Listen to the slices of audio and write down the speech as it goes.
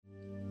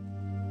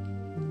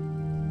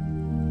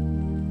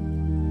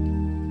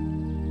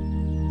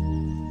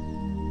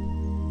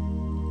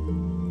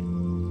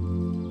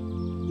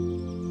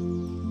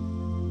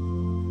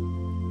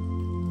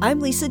I'm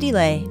Lisa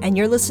DeLay, and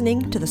you're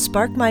listening to the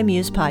Spark My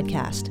Muse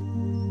podcast.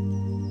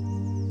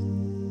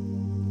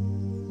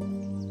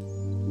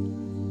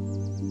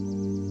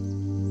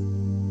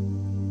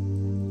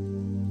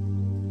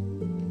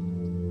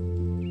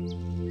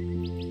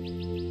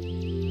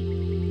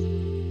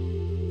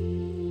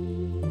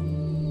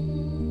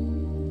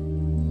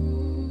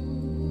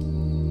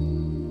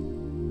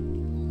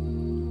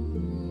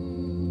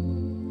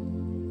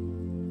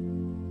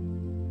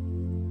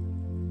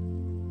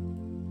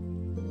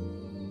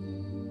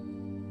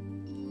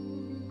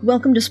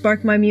 Welcome to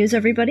Spark My Muse,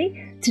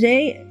 everybody.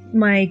 Today,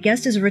 my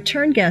guest is a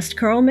return guest,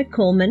 Carl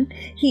McColman.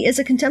 He is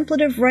a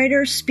contemplative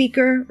writer,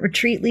 speaker,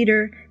 retreat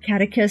leader,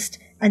 catechist,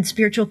 and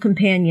spiritual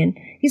companion.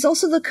 He's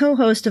also the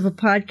co-host of a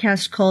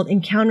podcast called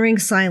Encountering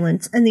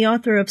Silence and the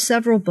author of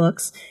several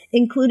books,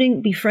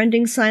 including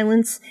Befriending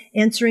Silence,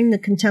 Answering the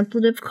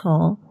Contemplative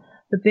Call,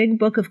 The Big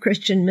Book of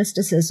Christian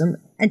Mysticism,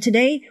 and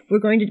today we're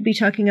going to be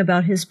talking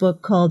about his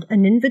book called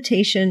An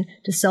Invitation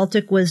to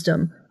Celtic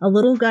Wisdom, A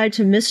Little Guide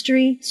to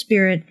Mystery,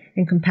 Spirit,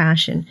 and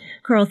Compassion.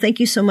 Carl, thank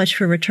you so much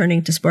for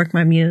returning to Spark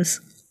My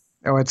Muse.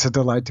 Oh, it's a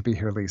delight to be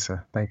here,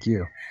 Lisa. Thank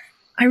you.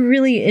 I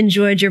really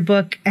enjoyed your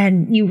book,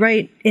 and you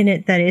write in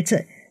it that it's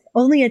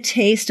only a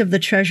taste of the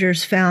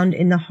treasures found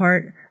in the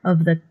heart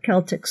of the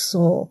Celtic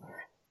soul.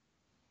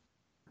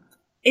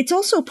 It's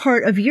also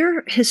part of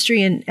your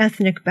history and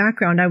ethnic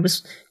background. I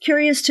was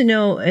curious to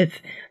know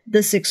if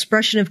this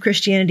expression of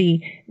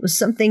Christianity was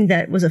something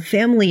that was a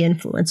family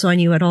influence on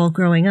you at all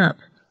growing up.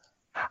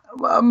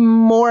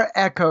 More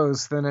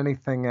echoes than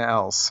anything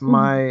else.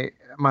 Mm-hmm.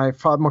 My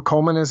father,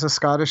 McColman, is a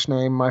Scottish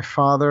name. My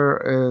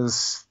father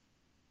is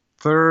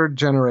third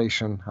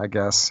generation, I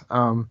guess.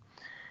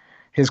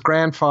 His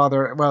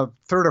grandfather, well,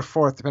 third or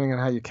fourth, depending on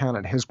how you count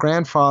it. His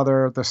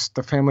grandfather,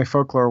 the family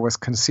folklore, was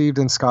conceived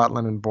in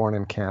Scotland and born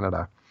in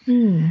Canada,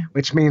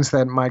 which means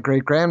that my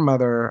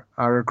great-grandmother,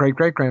 or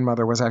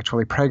great-great-grandmother, was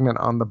actually pregnant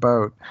on the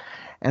boat.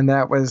 And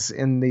that was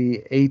in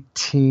the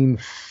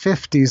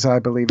 1850s, I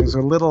believe. It was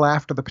a little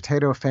after the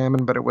potato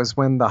famine, but it was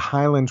when the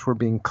highlands were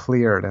being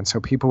cleared, and so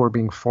people were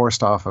being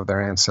forced off of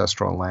their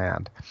ancestral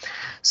land.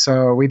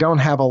 So we don't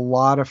have a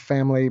lot of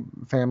family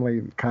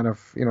kind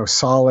of,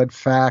 solid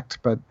fact,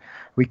 but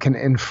we can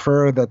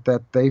infer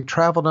that they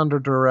traveled under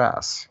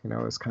duress. It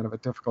was kind of a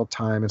difficult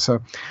time. And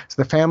so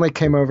the family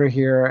came over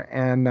here,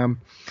 and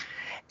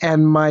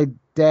my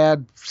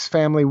dad's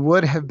family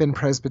would have been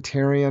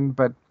Presbyterian,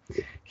 but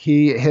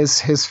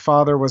his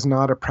father was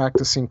not a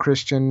practicing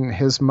Christian.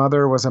 His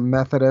mother was a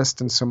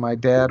Methodist, and so my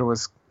dad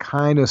was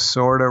kind of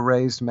sort of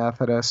raised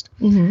Methodist.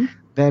 Mm-hmm.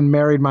 Then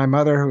married my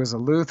mother, who was a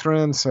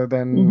Lutheran, so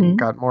then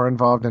got more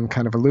involved in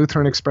kind of a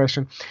Lutheran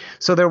expression.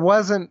 So there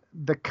wasn't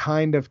the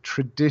kind of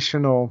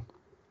traditional,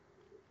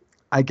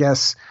 I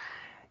guess,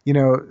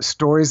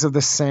 stories of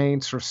the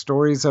saints or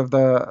stories of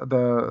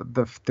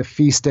the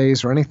feast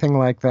days or anything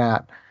like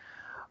that.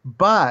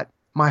 But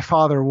my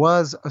father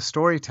was a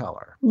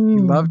storyteller. He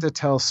loved to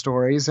tell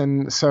stories,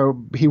 and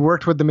so he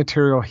worked with the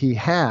material he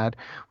had,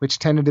 which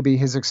tended to be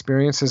his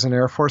experience as an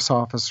Air Force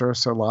officer,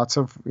 so lots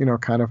of,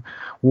 kind of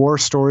war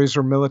stories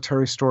or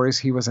military stories.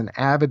 He was an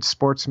avid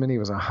sportsman. He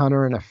was a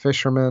hunter and a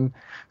fisherman,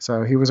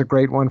 so he was a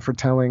great one for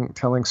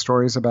telling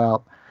stories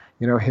about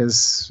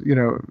his,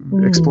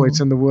 exploits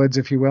in the woods,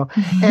 if you will.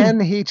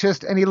 And he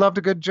loved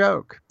a good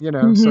joke, so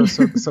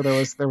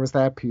there was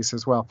that piece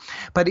as well.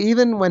 But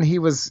even when he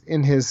was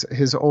in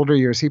his older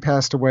years, he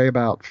passed away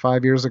about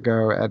 5 years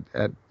ago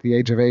at the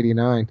age of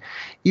 89.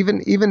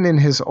 Even in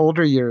his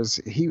older years,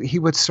 he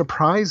would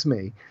surprise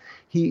me.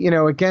 He,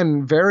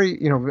 again, very,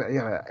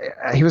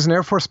 he was an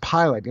Air Force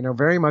pilot,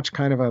 very much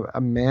kind of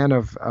a man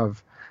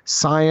of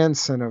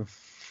science and of,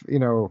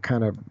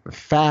 kind of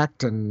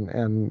fact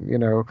and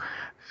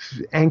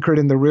anchored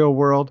in the real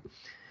world.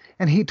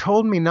 And he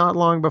told me not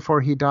long before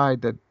he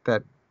died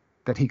that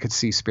he could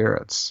see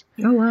spirits.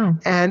 Oh, wow.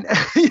 And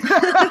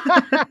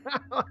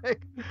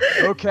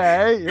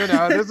okay,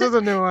 this is a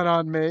new one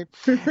on me.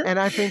 And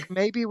I think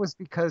maybe it was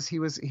because he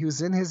was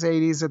in his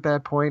 80s at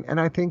that point,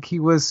 and I think he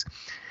was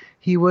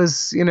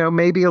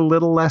maybe a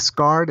little less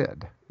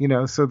guarded,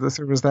 so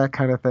there was that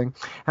kind of thing.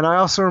 And I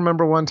also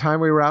remember one time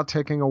we were out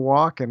taking a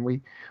walk, and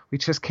we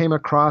just came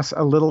across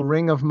a little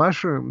ring of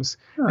mushrooms.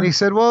 Huh. And he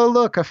said, "Well,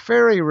 look, a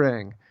fairy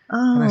ring."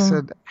 Oh. And I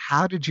said,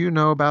 "How did you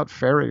know about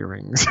fairy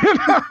rings?"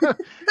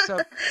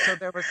 So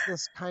there was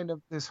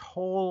this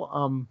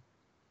whole,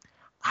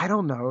 I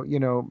don't know,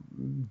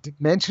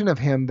 dimension of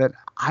him that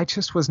I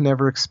just was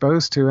never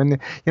exposed to. And,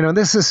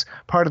 this is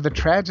part of the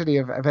tragedy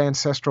of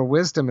ancestral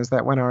wisdom, is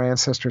that when our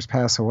ancestors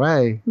pass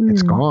away,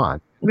 it's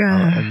gone.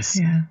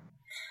 Yeah.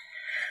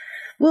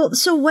 Well,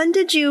 so when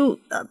did you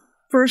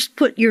first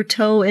put your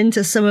toe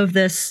into some of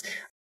this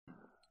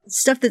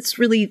stuff that's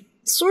really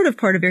sort of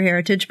part of your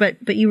heritage,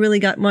 but you really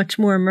got much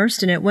more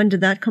immersed in it? When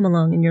did that come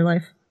along in your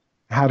life?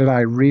 how did I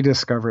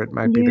rediscover it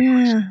might be the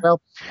question. Yeah.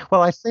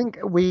 Well, I think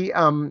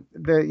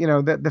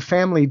the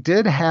family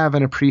did have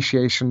an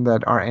appreciation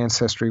that our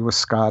ancestry was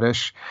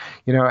Scottish.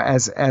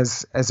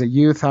 As a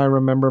youth, I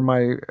remember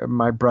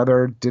my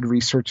brother did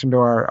research into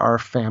our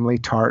family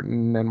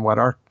tartan and what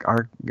our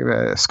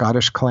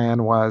Scottish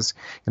clan was,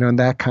 and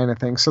that kind of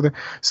thing. So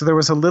there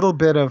was a little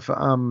bit of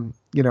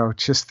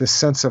just this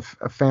sense of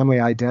family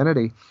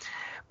identity.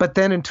 But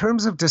then in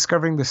terms of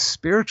discovering the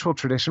spiritual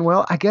tradition,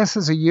 well, I guess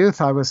as a youth,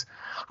 I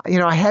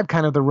had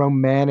kind of the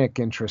romantic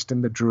interest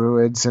in the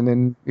Druids and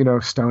in,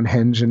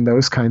 Stonehenge and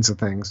those kinds of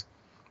things,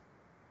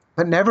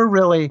 but never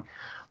really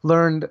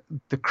learned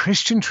the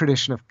Christian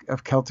tradition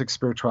of Celtic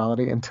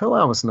spirituality until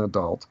I was an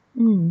adult.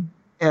 Mm.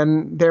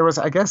 And there was,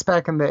 I guess,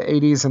 back in the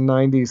 80s and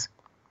 90s,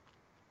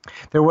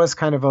 there was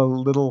kind of a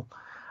little,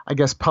 I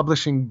guess,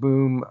 publishing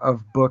boom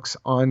of books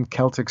on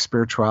Celtic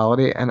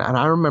spirituality. And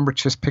I remember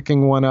just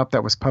picking one up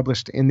that was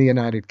published in the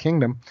United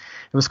Kingdom.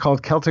 It was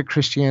called Celtic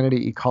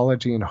Christianity,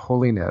 Ecology, and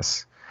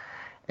Holiness.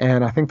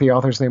 And I think the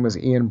author's name was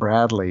Ian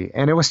Bradley.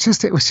 And it was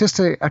just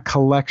a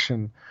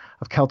collection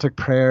of Celtic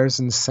prayers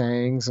and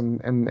sayings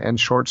and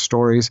short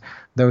stories,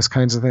 those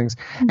kinds of things.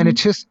 Mm-hmm. And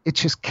it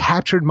just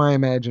captured my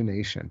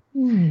imagination.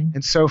 Mm.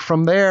 And so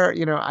from there,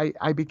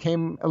 I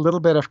became a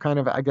little bit of kind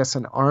of, I guess,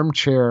 an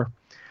armchair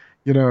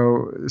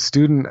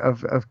student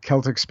of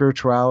Celtic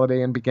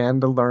spirituality, and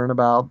began to learn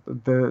about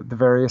the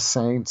various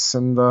saints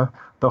and the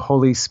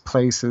holy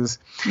places.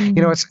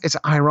 Mm-hmm. It's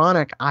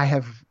ironic. I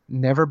have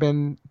never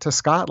been to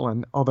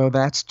Scotland, although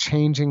that's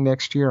changing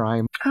next year.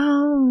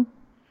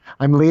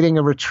 I'm leading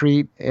a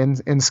retreat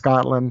in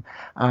Scotland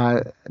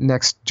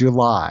next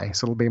July,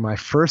 so it'll be my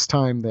first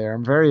time there.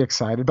 I'm very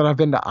excited, but I've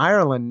been to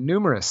Ireland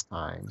numerous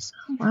times.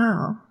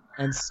 Wow.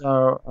 And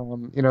so,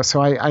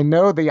 so I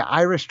know the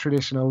Irish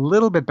tradition a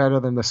little bit better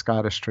than the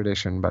Scottish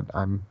tradition, but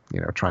I'm,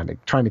 trying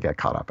to get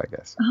caught up, I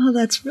guess. Oh,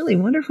 that's really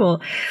wonderful.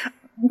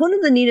 One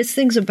of the neatest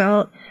things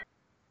about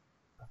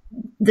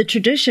the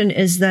tradition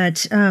is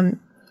that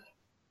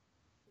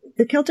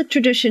the Celtic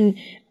tradition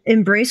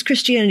embraced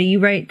Christianity. You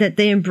write that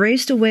they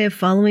embraced a way of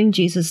following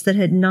Jesus that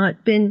had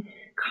not been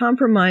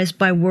compromised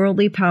by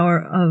worldly power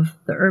of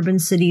the urban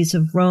cities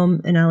of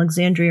Rome and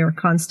Alexandria or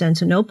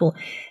Constantinople.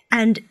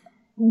 And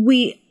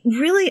we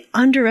really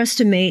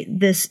underestimate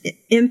this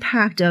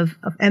impact of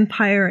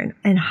empire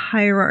and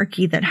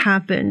hierarchy that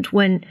happened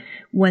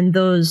when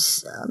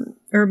those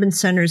urban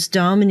centers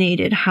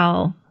dominated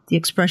how the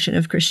expression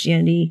of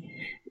Christianity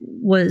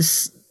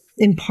was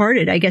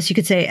imparted, I guess you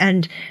could say,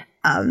 and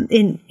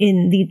in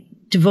the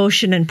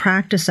devotion and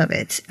practice of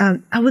it.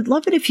 I would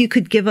love it if you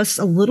could give us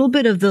a little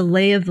bit of the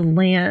lay of the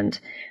land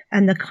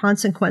and the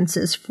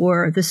consequences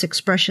for this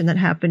expression that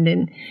happened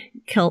in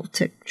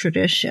Celtic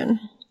tradition.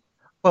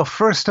 Well,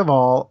 first of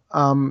all,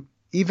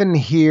 even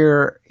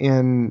here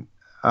in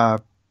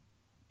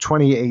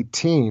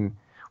 2018,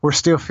 we're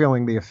still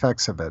feeling the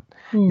effects of it.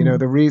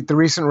 Mm. The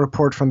recent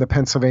report from the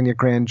Pennsylvania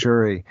grand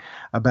jury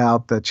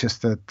about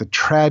the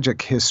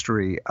tragic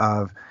history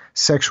of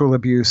sexual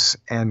abuse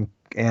and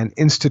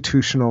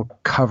institutional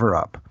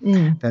cover-up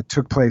that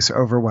took place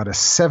over a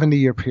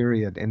 70-year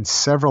period in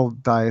several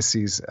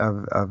dioceses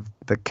of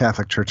the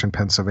Catholic Church in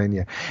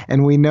Pennsylvania.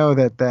 And we know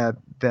that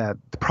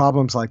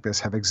problems like this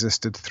have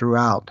existed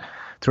throughout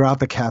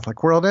the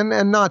Catholic world,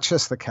 and not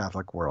just the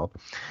Catholic world,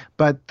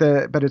 but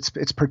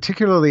it's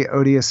particularly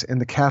odious in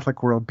the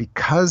Catholic world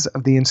because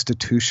of the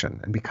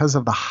institution and because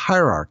of the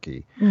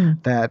hierarchy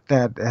that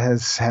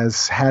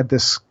has had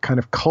this kind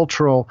of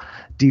cultural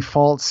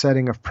default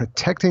setting of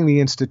protecting the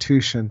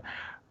institution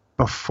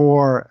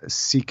before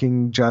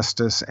seeking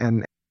justice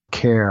and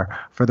care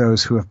for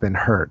those who have been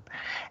hurt.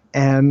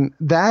 And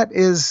that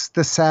is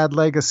the sad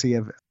legacy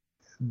of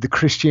the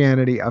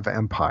Christianity of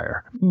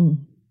empire. Mm.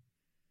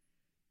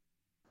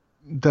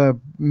 The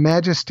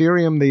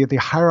magisterium, the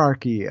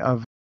hierarchy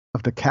of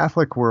the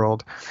Catholic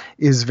world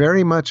is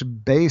very much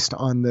based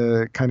on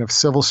the kind of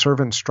civil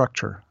servant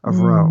structure of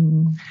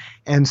Rome.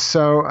 And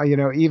so,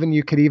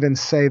 you could even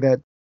say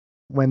that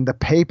when the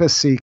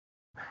papacy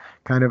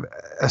kind of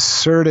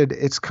asserted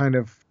its kind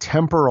of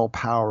temporal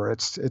power,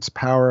 its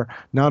power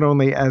not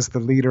only as the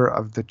leader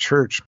of the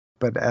church,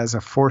 but as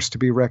a force to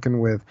be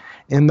reckoned with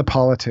in the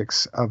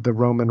politics of the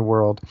Roman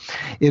world,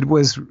 it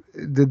was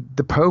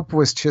the Pope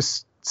was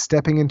just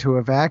stepping into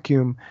a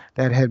vacuum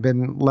that had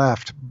been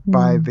left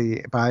by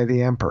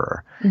the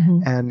emperor.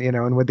 Mm-hmm.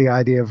 And with the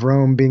idea of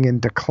Rome being in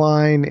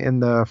decline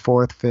in the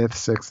 4th, 5th,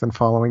 6th, and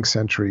following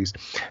centuries,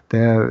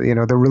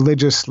 the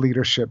religious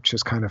leadership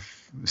just kind of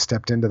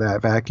stepped into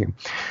that vacuum.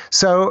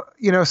 So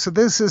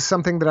this is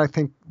something that I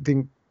think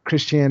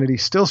Christianity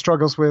still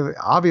struggles with,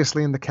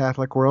 obviously in the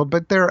Catholic world,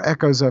 but there are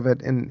echoes of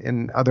it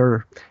in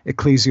other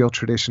ecclesial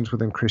traditions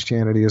within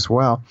Christianity as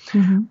well.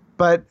 Mm-hmm.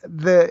 But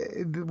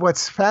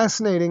what's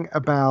fascinating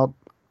about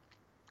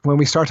when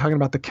we start talking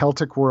about the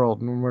Celtic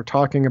world, and when we're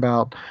talking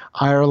about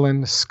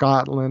Ireland,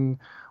 Scotland,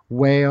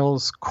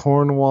 Wales,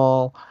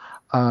 Cornwall,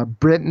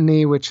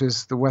 Brittany, which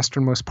is the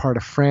westernmost part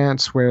of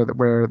France, where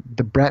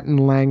the Breton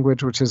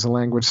language, which is a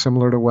language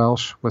similar to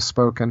Welsh, was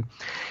spoken.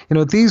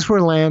 These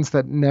were lands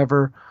that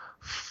never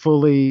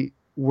fully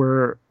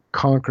were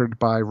conquered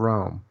by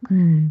Rome.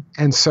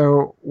 And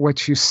so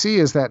what you see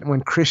is that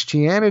when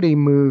Christianity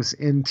moves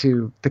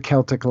into the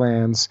Celtic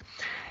lands,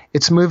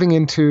 it's moving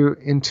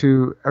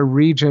into a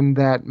region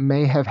that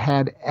may have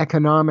had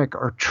economic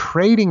or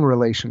trading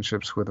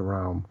relationships with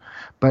Rome,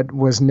 but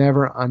was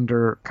never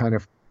under kind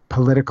of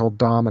political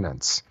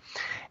dominance.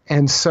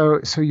 And so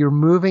you're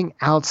moving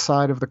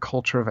outside of the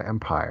culture of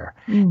empire.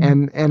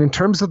 And in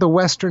terms of the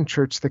Western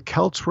Church, the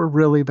Celts were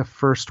really the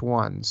first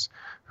ones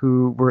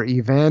who were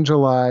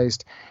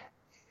evangelized,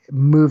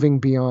 moving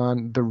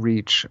beyond the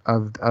reach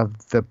of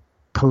the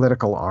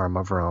political arm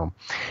of Rome.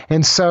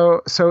 And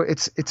so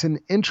it's an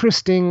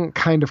interesting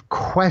kind of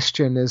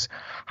question, is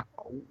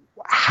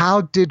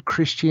how did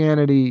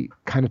Christianity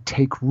kind of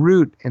take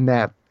root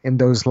in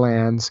those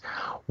lands?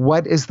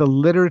 What is the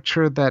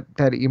literature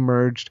that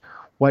emerged?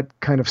 What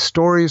kind of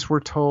stories were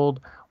told?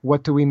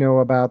 What do we know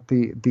about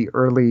the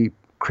early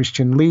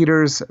Christian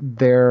leaders,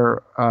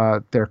 their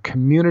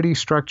community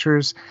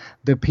structures,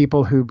 the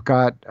people who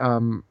got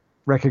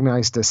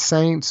recognized as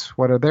saints?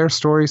 What are their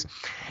stories?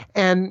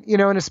 And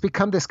and it's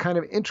become this kind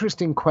of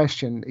interesting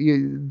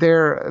question.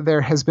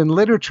 There has been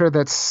literature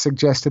that's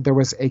suggested there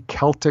was a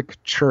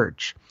Celtic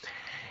church.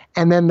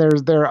 And then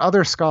there are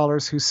other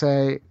scholars who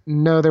say,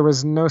 no, there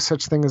was no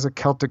such thing as a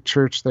Celtic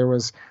church. There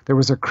was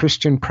a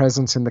Christian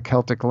presence in the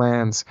Celtic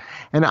lands.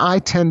 And I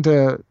tend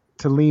to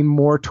lean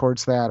more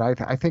towards that.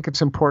 I think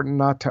it's important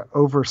not to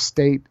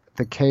overstate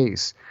the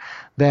case,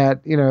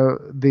 that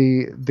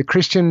the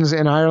Christians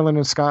in Ireland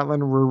and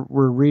Scotland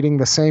were reading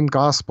the same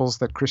gospels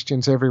that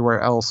Christians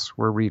everywhere else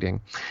were reading.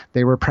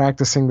 They were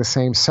practicing the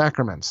same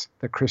sacraments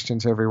that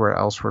Christians everywhere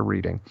else were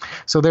reading.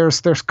 So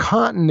there's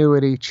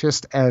continuity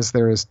just as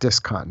there is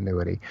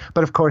discontinuity.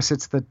 But of course,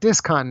 it's the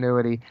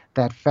discontinuity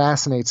that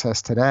fascinates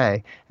us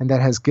today, and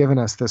that has given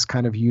us this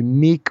kind of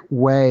unique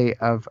way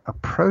of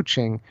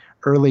approaching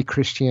early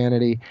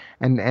Christianity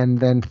and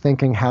then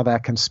thinking how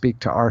that can speak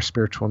to our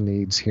spiritual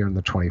needs here in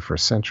the 21st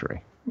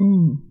century.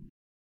 And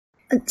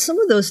some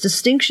of those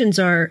distinctions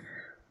are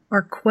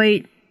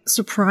quite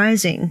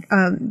surprising.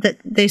 That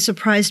they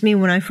surprised me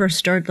when I first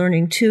started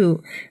learning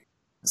too.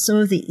 Some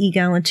of the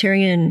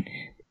egalitarian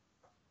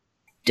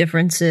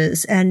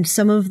differences and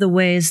some of the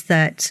ways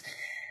that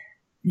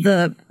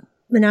the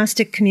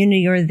monastic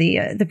community or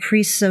the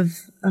priests of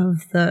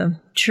the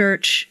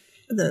church,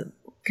 the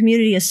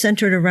community is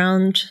centered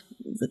around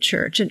the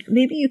church. And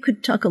maybe you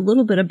could talk a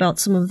little bit about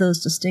some of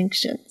those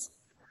distinctions.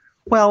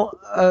 Well,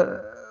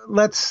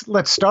 let's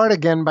start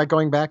again by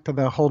going back to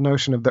the whole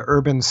notion of the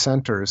urban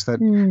centers, that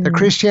the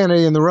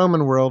Christianity in the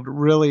Roman world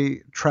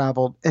really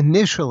traveled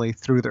initially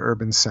through the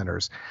urban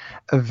centers.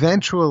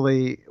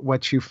 Eventually,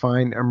 what you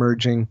find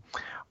emerging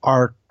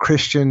are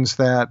Christians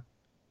that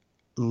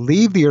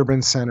leave the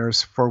urban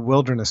centers for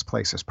wilderness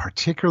places,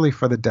 particularly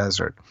for the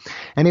desert.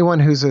 Anyone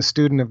who's a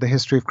student of the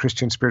history of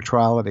Christian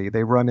spirituality,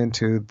 they run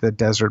into the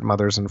desert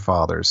mothers and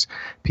fathers,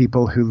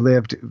 people who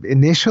lived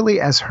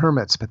initially as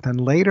hermits, but then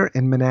later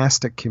in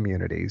monastic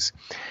communities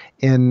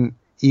in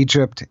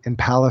Egypt, in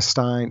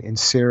Palestine, in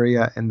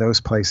Syria, in those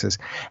places.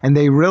 And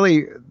they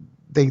really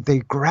they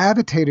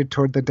gravitated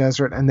toward the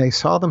desert, and they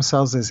saw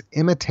themselves as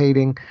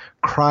imitating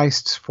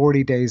Christ's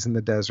 40 days in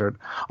the desert.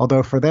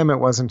 Although for them, it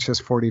wasn't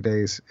just 40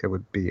 days, it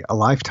would be a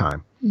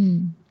lifetime.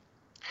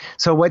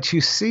 So what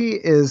you see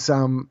is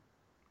in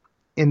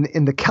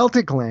the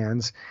Celtic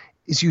lands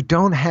is you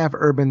don't have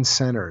urban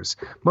centers.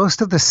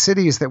 Most of the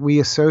cities that we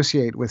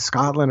associate with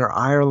Scotland or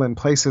Ireland,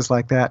 places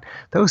like that,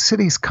 those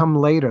cities come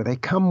later. They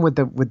come with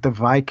the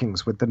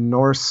Vikings, with the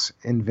Norse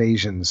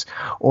invasions,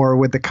 or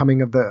with the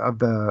coming of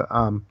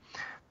the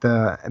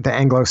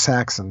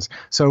Anglo-Saxons.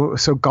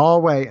 So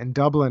Galway and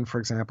Dublin, for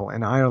example,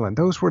 in Ireland,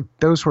 those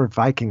were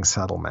Viking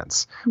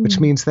settlements, which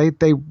means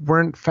they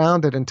weren't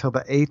founded until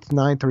the 8th,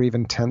 9th, or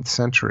even 10th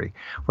century.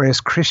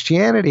 Whereas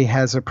Christianity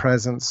has a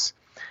presence.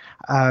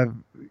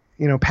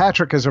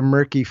 Patrick is a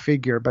murky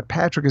figure, but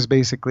Patrick is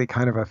basically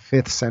kind of a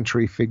 5th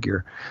century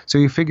figure. So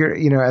you figure,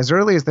 as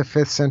early as the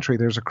 5th century,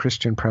 there's a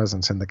Christian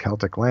presence in the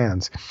Celtic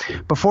lands.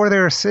 Before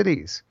there are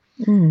cities.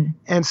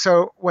 And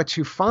so what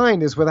you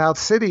find is without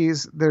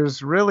cities,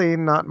 there's really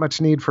not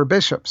much need for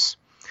bishops.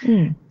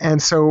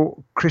 And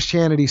so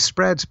Christianity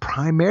spreads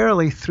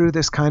primarily through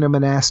this kind of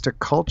monastic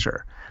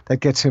culture that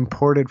gets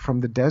imported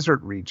from the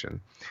desert region.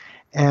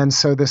 And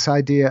so this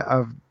idea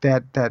of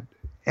that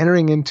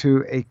entering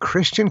into a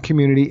Christian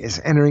community is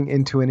entering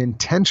into an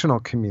intentional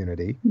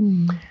community.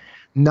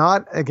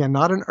 Not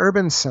an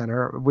urban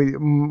center.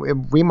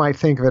 We might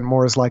think of it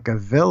more as like a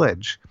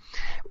village.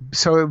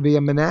 So it would be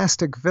a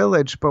monastic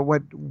village, but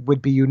what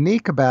would be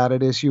unique about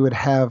it is you would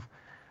have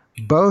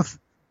both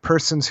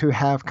persons who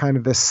have kind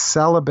of this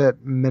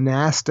celibate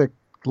monastic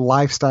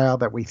lifestyle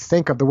that we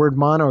think of. The word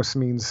monos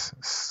means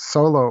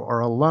solo or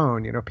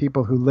alone,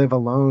 people who live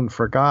alone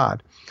for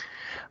God.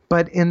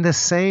 But in the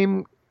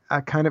same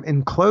kind of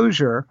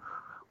enclosure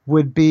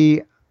would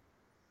be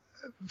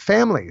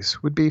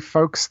families, would be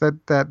folks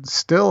that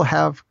still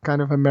have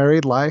kind of a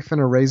married life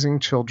and are raising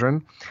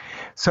children.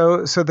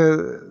 So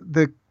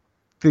the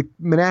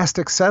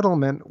monastic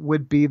settlement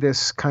would be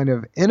this kind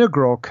of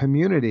integral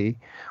community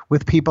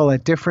with people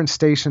at different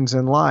stations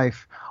in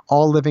life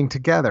all living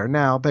together.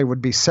 Now, they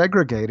would be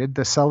segregated.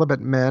 The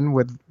celibate men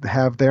would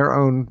have their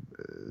own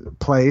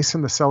place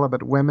and the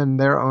celibate women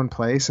their own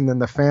place, and then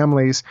the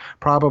families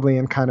probably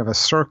in kind of a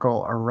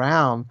circle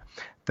around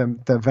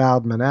the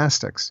vowed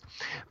monastics.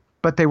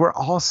 But they were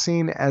all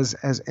seen as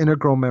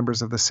integral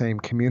members of the same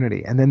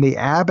community. And then the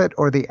abbot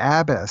or the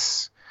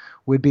abbess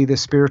would be the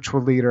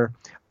spiritual leader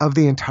of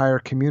the entire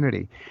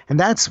community. And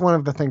that's one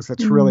of the things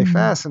that's really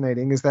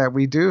fascinating, is that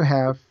we do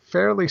have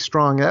fairly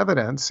strong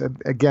evidence,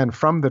 again,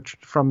 from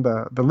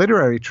the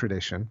literary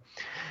tradition,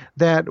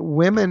 that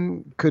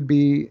women could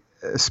be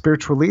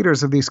spiritual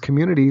leaders of these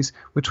communities,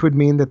 which would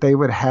mean that they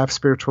would have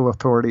spiritual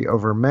authority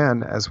over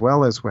men as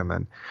well as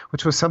women,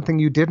 which was something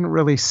you didn't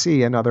really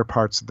see in other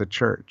parts of the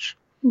church.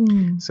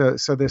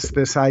 So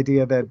this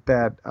idea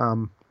that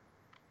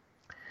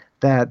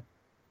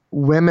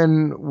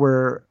women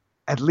were,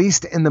 at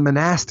least in the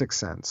monastic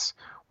sense,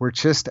 were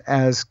just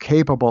as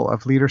capable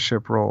of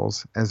leadership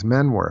roles as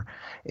men were.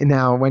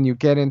 Now, when you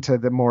get into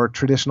the more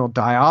traditional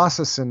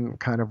diocesan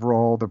kind of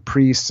role, the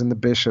priests and the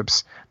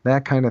bishops,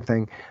 that kind of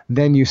thing,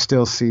 then you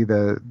still see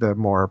the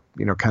more,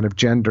 kind of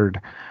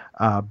gendered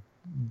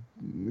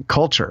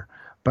culture.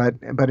 But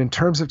in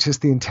terms of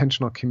just the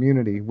intentional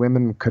community,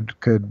 women could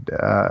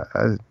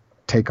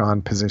take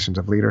on positions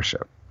of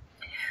leadership.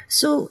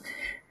 So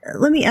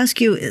let me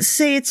ask you,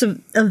 say it's a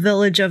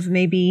village of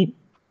maybe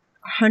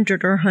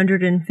 100 or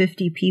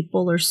 150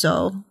 people or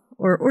so,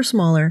 or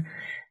smaller,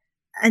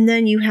 and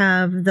then you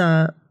have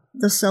the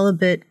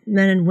celibate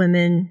men and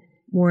women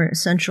more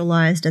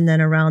centralized, and then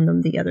around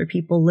them the other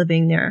people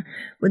living there.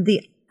 Would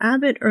the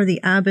abbot or the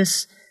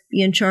abbess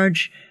be in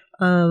charge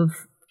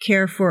of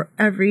care for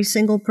every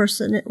single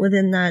person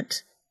within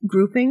that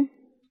grouping?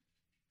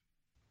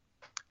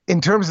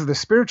 In terms of the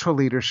spiritual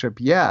leadership,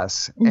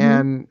 yes.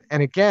 And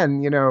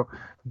again,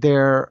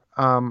 they're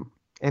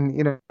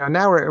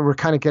now we're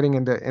kind of getting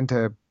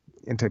into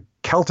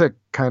Celtic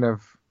kind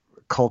of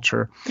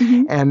culture.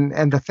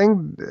 And the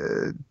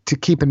thing to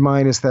keep in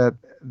mind is that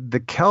the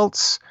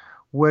Celts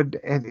would,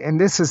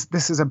 and this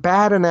is a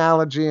bad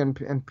analogy,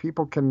 and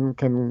people can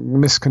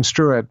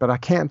misconstrue it, but I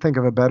can't think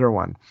of a better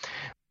one.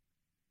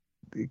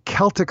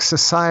 Celtic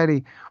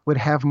society would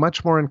have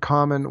much more in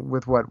common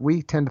with what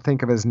we tend to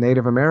think of as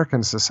Native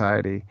American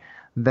society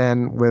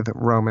than with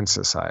Roman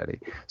society.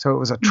 So it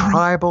was a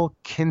tribal,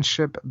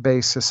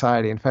 kinship-based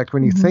society. In fact,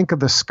 when you think of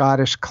the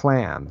Scottish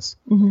clans,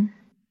 you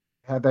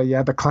had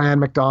the Clan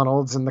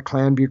MacDonalds and the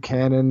Clan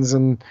Buchanans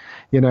and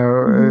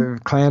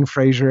Clan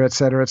Fraser, et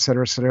cetera, et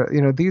cetera, et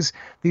cetera.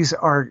 These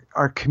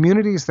are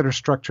communities that are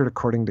structured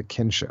according to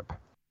kinship.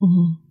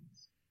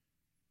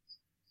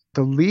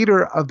 The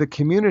leader of the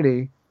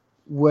community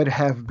would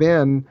have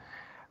been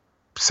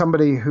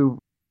somebody who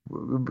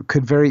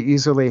could very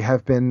easily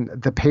have been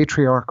the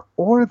patriarch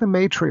or the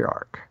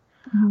matriarch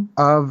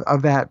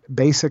of that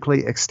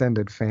basically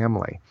extended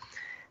family.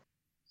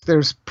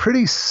 There's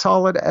pretty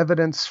solid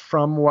evidence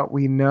from what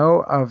we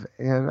know of,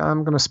 and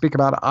I'm going to speak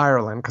about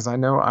Ireland because I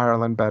know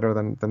Ireland better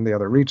than the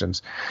other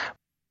regions.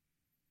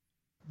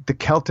 The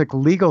Celtic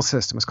legal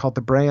system is called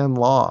the Brehon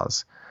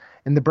Laws.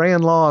 In the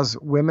Brehon Laws,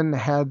 women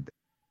had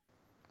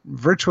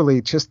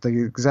virtually just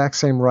the exact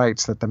same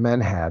rights that the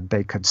men had.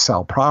 They could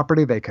sell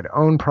property, they could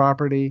own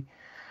property,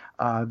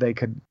 they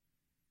could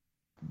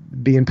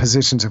be in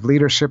positions of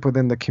leadership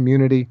within the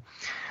community.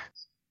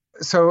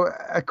 So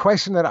a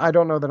question that I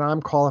don't know that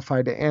I'm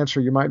qualified to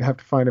answer, you might have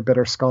to find a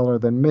better scholar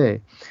than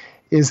me,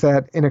 is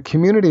that in a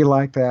community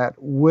like that,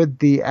 would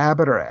the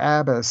abbot or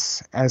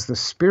abbess, as the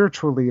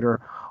spiritual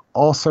leader,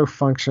 also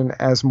function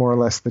as more or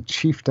less the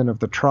chieftain of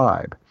the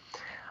tribe?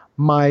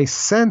 My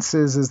sense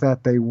is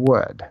that they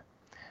would.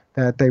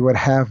 That they would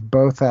have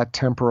both that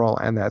temporal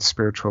and that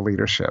spiritual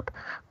leadership.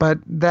 But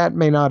that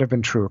may not have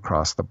been true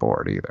across the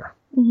board either.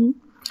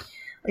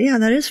 Yeah,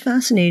 that is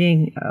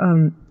fascinating.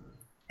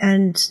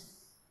 And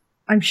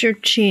I'm sure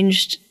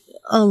changed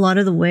a lot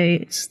of the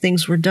ways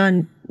things were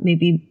done,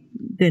 maybe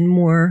been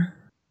more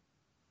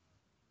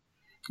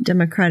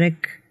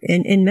democratic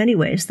in many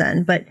ways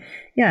then. But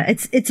yeah,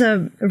 it's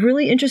a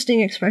really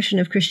interesting expression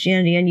of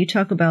Christianity. And you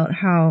talk about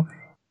how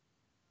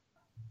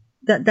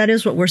that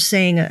is what we're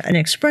saying, an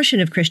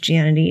expression of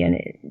Christianity, and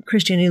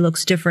Christianity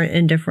looks different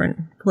in different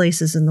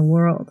places in the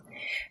world.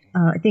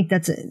 I think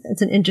that's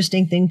an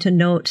interesting thing to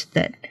note,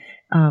 that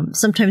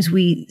sometimes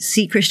we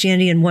see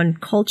Christianity in one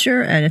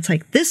culture, and it's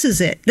like, this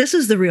is it. This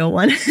is the real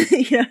one.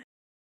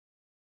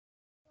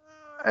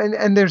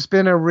 And there's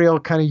been a real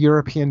kind of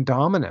European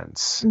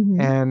dominance,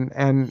 and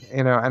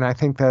I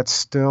think that's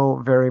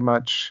still very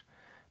much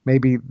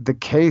maybe the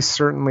case,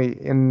 certainly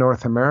in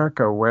North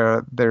America,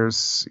 where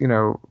there's, think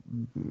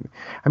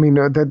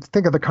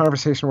of the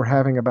conversation we're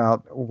having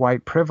about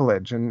white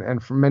privilege,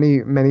 and for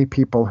many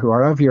people who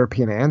are of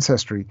European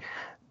ancestry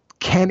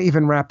can't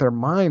even wrap their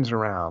minds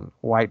around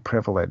white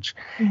privilege.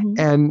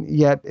 And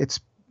yet it's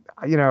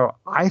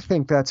I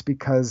think that's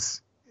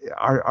because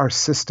our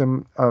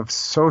system of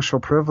social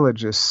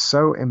privilege is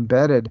so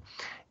embedded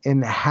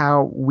in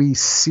how we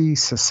see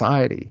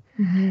society.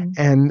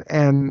 Mm-hmm.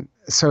 And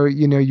so,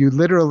 you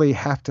literally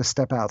have to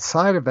step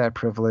outside of that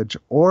privilege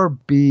or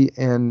be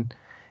in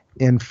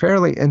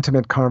fairly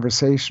intimate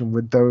conversation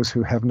with those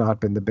who have not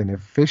been the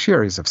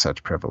beneficiaries of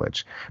such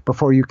privilege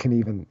before you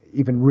can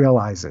even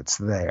realize it's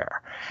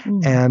there.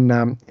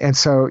 And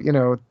so,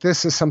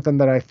 this is something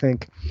that I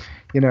think,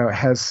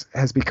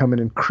 has become an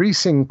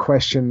increasing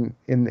question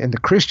in the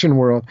Christian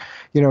world.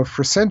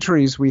 For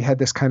centuries we had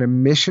this kind of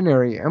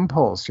missionary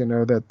impulse,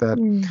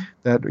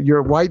 that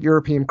your white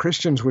European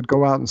Christians would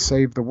go out and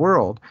save the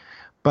world.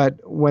 But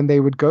when they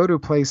would go to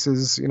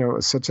places,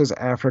 such as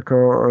Africa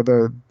or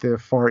the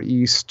Far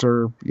East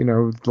or,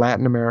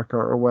 Latin America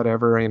or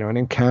whatever, and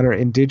encounter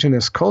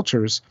indigenous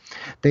cultures,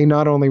 they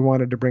not only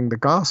wanted to bring the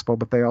gospel,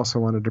 but they also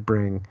wanted to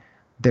bring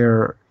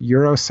their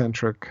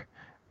Eurocentric,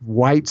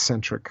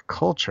 white-centric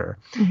culture.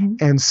 Mm-hmm.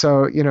 And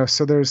so,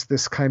 so there's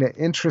this kind of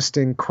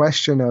interesting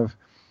question of,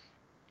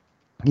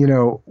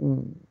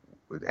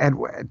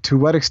 and to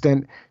what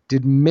extent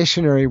did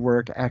missionary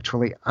work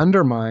actually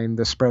undermine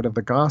the spread of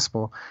the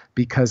gospel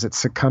because it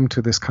succumbed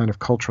to this kind of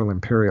cultural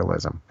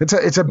imperialism?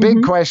 It's a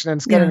big question, and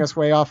it's getting us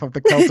way off of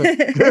the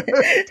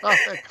Celtic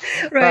topic.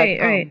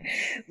 Right.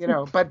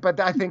 But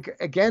I think,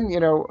 again,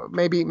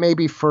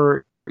 maybe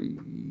for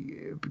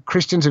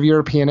Christians of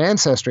European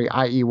ancestry,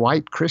 i.e.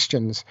 white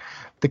Christians,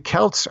 the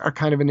Celts are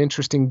kind of an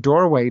interesting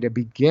doorway to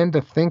begin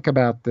to think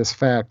about this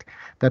fact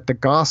that the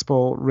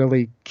gospel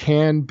really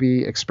can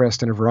be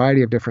expressed in a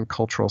variety of different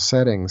cultural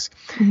settings.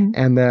 Mm-hmm.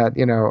 And that,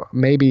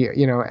 maybe,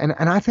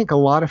 and I think a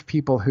lot of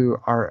people who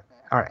are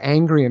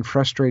angry and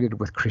frustrated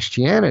with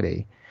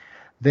Christianity,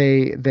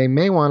 they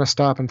may want to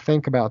stop and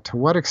think about, to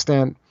what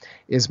extent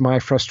is my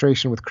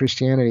frustration with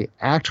Christianity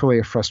actually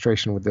a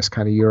frustration with this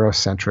kind of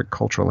Eurocentric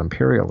cultural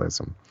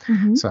imperialism?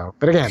 Mm-hmm. So,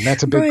 but again,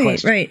 that's a big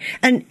question. Right.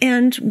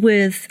 And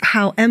with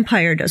how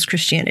empire does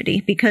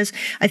Christianity, because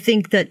I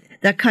think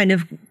that kind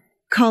of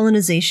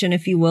colonization,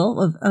 if you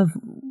will, of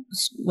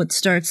what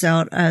starts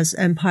out as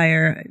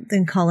empire,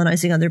 then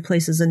colonizing other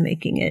places and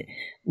making it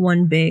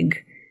one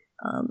big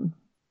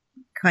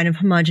kind of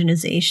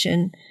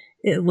homogenization,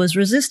 it was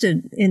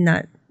resisted in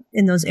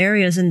those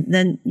areas. And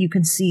then you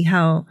can see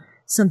how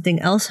something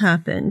else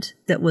happened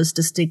that was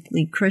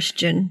distinctly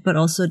Christian, but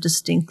also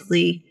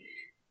distinctly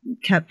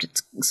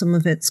kept some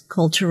of its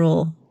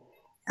cultural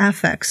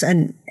affects,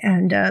 and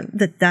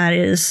that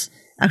is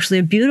actually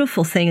a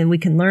beautiful thing, and we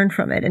can learn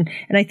from it. And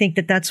I think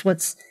that's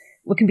what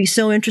can be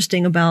so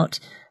interesting about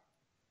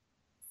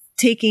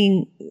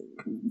taking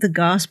the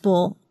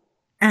gospel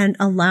and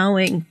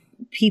allowing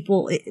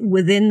people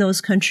within those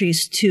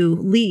countries to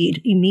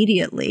lead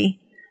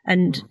immediately.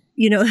 And,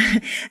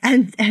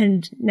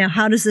 and now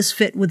how does this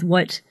fit with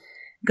what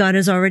God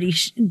is already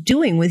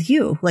doing with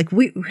you? Like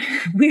we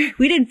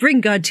didn't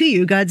bring God to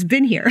you. God's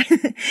been here.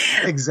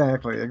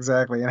 Exactly.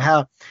 And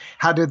how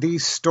do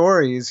these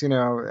stories,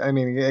 I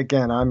mean,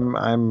 again,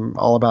 I'm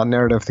all about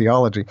narrative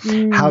theology.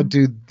 How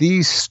do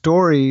these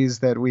stories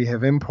that we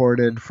have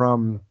imported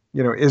from,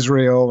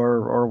 Israel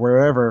or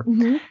wherever,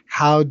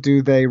 how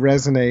do they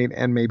resonate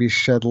and maybe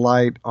shed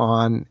light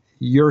on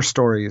your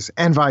stories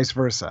and vice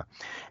versa?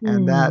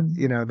 And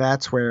that,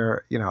 that's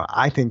where,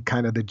 I think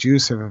kind of the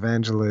juice of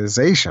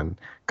evangelization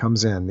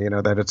comes in,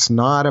 that it's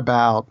not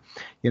about,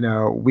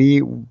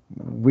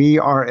 we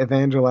are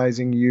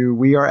evangelizing you,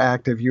 we are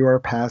active, you are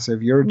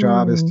passive, your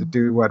job is to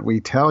do what we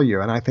tell you.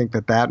 And I think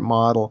that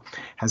model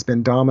has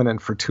been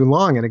dominant for too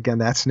long. And again,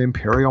 that's an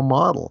imperial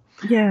model.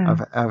 Yeah.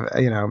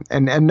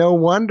 And no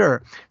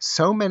wonder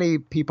so many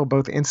people,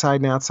 both inside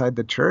and outside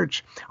the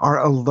church, are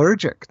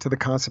allergic to the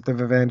concept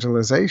of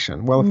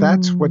evangelization. Well, if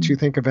that's what you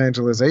think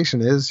evangelization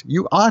is,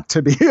 you ought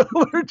to be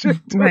allergic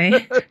to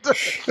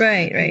it.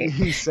 Right.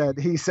 He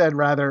said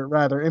rather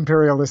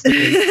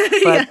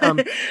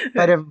imperialistically.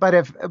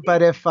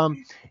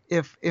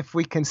 If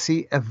we can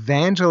see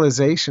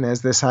evangelization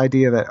as this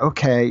idea that,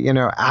 okay,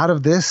 out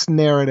of this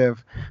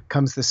narrative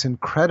comes this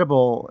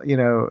incredible,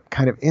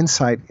 kind of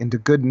insight into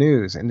good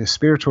news, into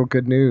spiritual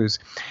good news.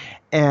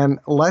 And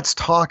let's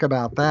talk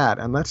about that.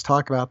 And let's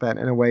talk about that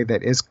in a way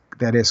that is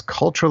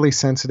culturally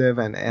sensitive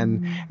and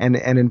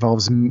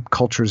involves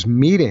cultures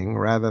meeting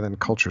rather than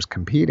cultures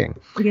competing.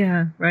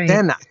 Yeah, right.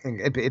 Then I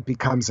think it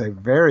becomes a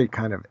very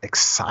kind of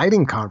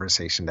exciting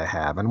conversation to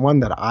have, and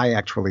one that I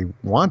actually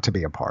want to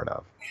be a part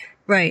of.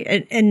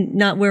 Right. And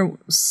not where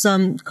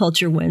some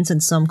culture wins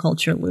and some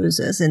culture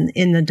loses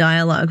in the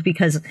dialogue,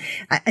 because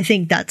I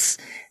think that's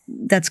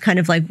kind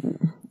of like,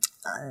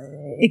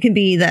 it can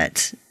be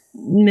that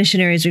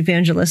missionaries or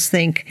evangelists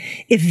think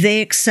if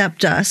they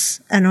accept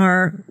us and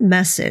our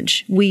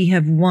message, we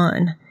have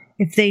won.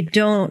 If they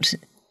don't,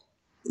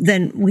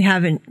 then we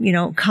haven't,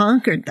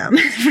 conquered them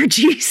for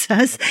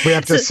Jesus. We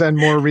have to send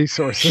more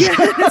resources.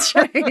 Yeah, that's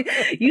right.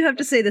 You have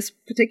to say this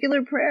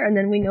particular prayer, and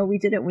then we know we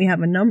did it. We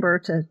have a number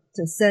to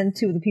send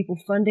to the people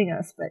funding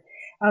us. But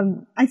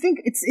I think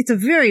it's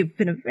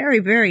been a very,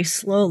 very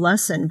slow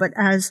lesson. But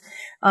as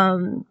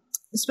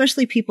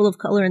especially people of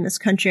color in this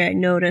country, I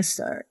noticed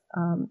are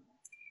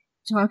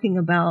talking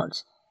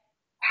about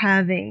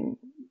having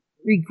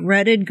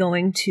regretted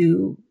going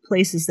to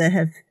places that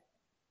have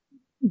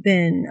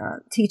been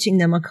teaching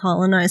them a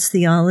colonized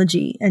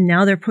theology, and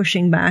now they're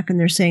pushing back and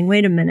they're saying,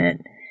 wait a minute,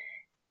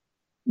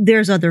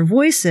 there's other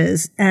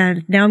voices,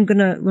 and now I'm going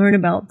to learn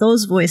about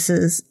those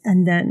voices,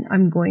 and then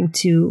I'm going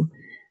to,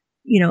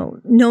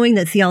 knowing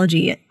that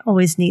theology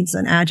always needs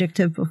an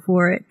adjective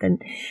before it, then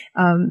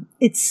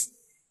it's,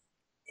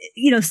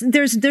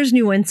 there's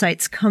new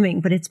insights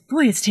coming, but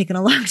it's taken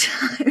a long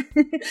time.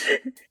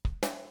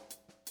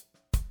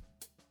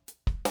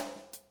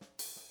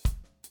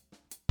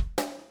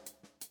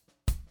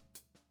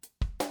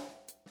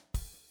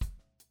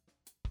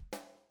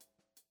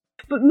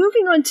 But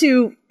moving on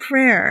to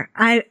prayer,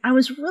 I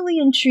was really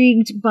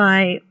intrigued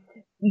by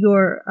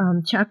your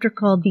chapter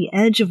called "The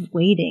Edge of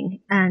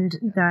Waiting" and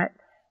that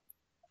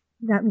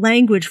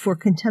language for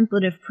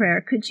contemplative prayer.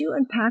 Could you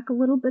unpack a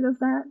little bit of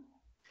that?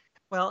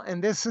 Well,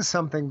 and this is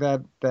something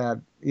that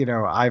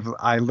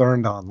I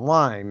learned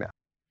online.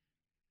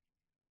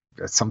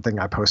 It's something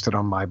I posted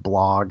on my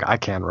blog. I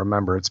can't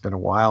remember. It's been a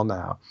while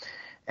now.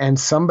 And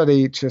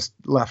somebody just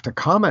left a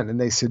comment and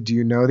they said, do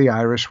you know the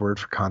Irish word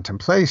for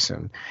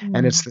contemplation?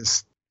 And it's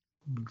this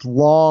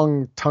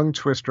long tongue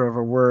twister of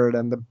a word.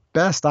 And the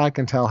best I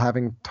can tell,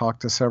 having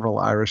talked to several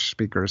Irish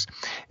speakers,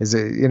 is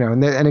that,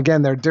 and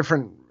again, there are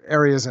different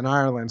areas in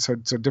Ireland, so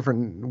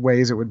different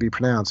ways it would be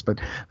pronounced, but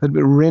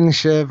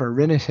Rinshiv or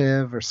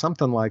Rinishiv or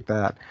something like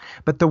that.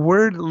 But the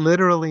word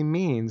literally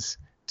means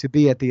to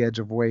be at the edge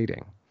of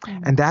waiting.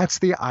 And that's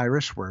the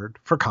Irish word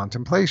for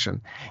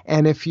contemplation.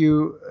 And if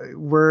you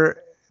were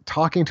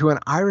talking to an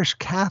Irish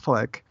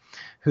Catholic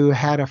who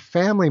had a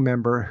family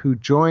member who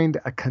joined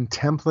a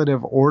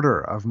contemplative order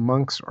of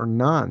monks or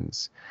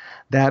nuns,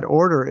 that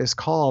order is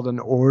called an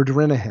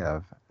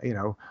Ordrinahiv.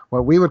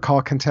 What we would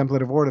call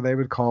contemplative order, they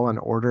would call an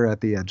order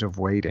at the edge of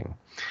waiting.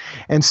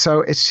 And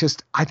so it's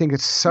just, I think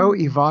it's so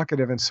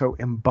evocative and so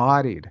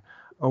embodied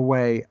a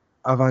way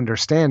of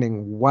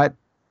understanding what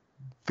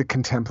the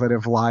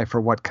contemplative life or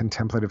what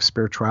contemplative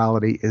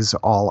spirituality is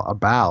all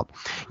about.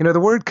 The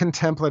word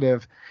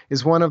contemplative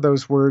is one of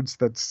those words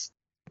that's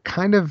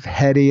kind of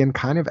heady and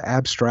kind of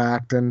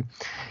abstract, and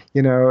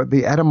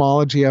the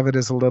etymology of it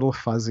is a little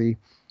fuzzy.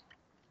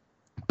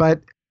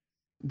 But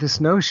this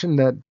notion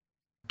that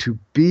to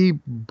be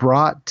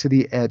brought to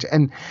the edge,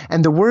 and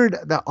the word,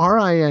 the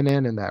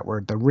R-I-N-N in that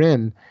word, the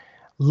rin,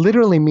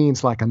 literally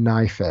means like a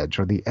knife edge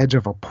or the edge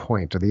of a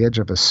point or the edge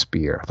of a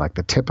spear, like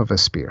the tip of a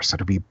spear. So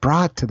to be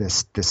brought to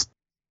this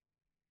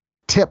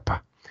tip,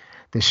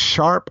 this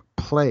sharp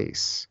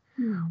place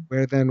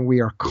where then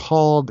we are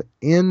called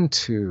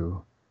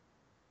into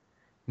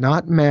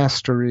not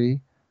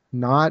mastery,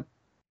 not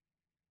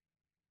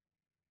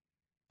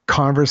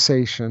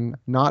conversation,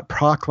 not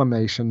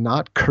proclamation,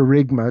 not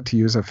charisma, to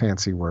use a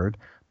fancy word,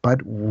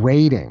 but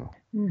waiting.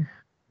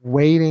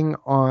 Waiting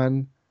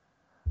on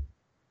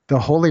the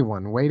Holy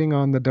One, waiting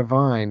on the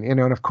divine, and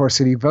of course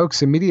it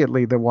evokes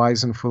immediately the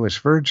wise and foolish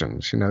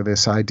virgins,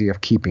 this idea of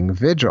keeping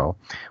vigil,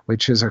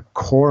 which is a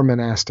core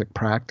monastic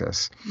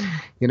practice,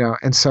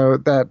 and so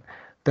that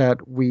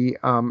we,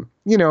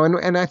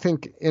 and I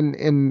think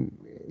in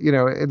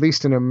at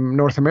least in a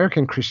North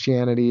American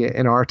Christianity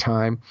in our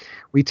time,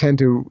 we tend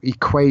to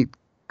equate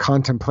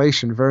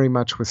contemplation very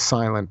much with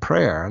silent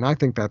prayer, and I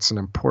think that's an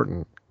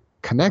important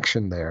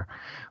connection there.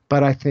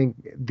 But I think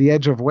the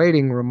edge of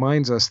waiting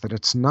reminds us that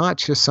it's not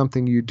just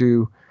something you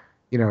do,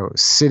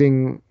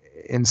 sitting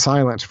in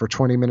silence for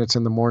 20 minutes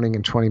in the morning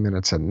and 20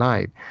 minutes at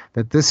night,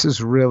 that this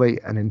is really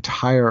an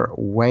entire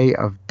way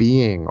of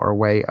being or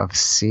way of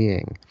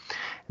seeing.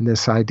 And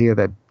this idea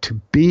that to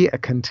be a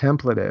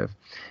contemplative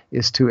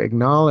is to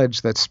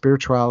acknowledge that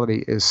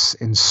spirituality is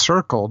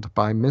encircled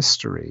by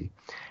mystery,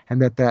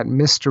 and that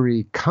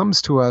mystery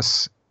comes to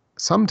us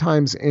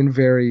sometimes in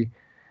very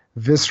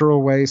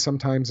visceral ways,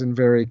 sometimes in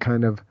very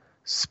kind of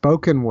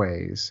spoken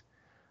ways,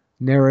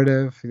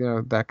 narrative,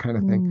 that kind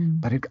of thing.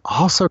 But it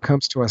also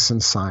comes to us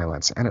in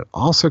silence, and it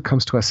also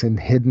comes to us in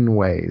hidden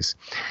ways.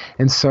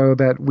 And so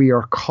that we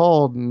are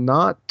called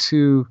not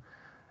to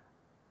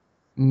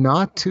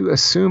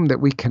assume that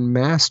we can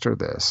master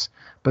this,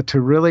 but to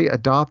really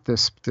adopt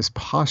this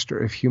posture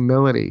of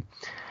humility.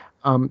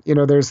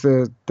 There's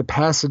the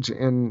passage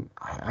in,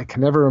 I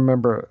can never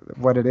remember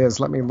what it is.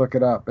 Let me look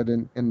it up. But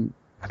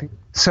I think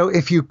so.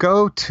 If you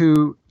go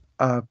to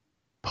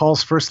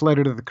Paul's first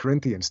letter to the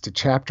Corinthians, to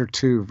chapter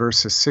 2,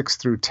 verses 6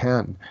 through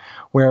 10,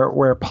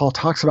 where Paul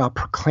talks about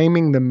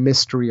proclaiming the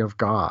mystery of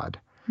God.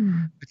 He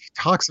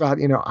talks about,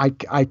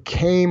 I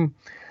came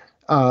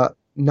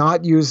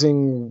not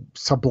using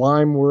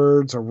sublime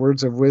words or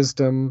words of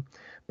wisdom,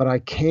 but I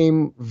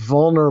came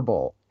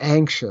vulnerable,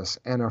 anxious,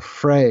 and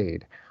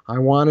afraid. I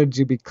wanted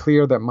to be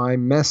clear that my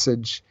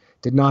message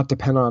did not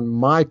depend on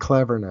my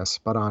cleverness,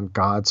 but on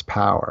God's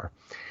power.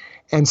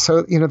 And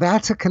so,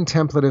 that's a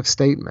contemplative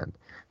statement.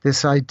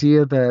 This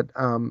idea that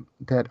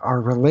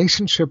our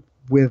relationship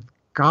with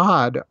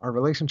God, our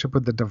relationship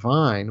with the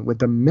divine, with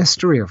the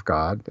mystery of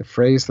God, the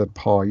phrase that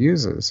Paul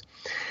uses,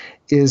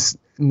 is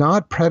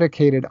not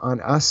predicated on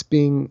us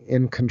being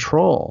in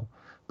control,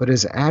 but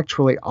is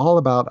actually all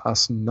about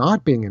us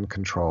not being in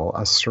control,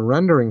 us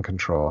surrendering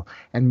control,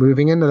 and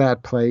moving into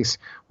that place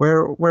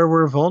where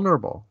we're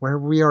vulnerable, where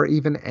we are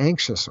even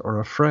anxious or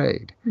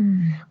afraid.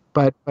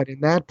 But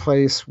in that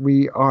place,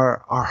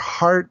 our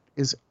heart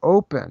is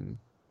open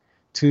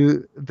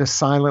to the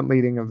silent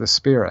leading of the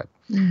Spirit.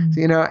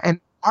 And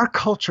our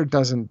culture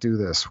doesn't do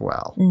this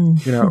well.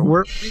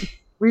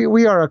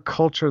 We are a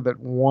culture that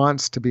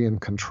wants to be in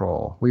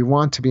control. We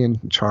want to be in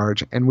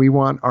charge, and we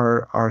want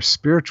our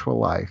spiritual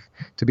life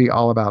to be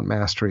all about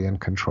mastery and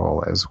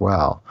control as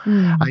well.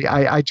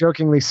 I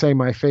jokingly say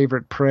my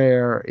favorite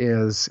prayer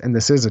is, and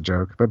this is a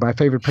joke, but my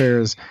favorite prayer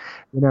is,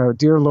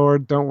 dear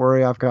Lord, don't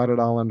worry, I've got it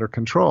all under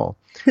control.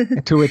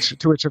 to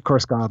which of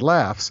course God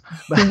laughs.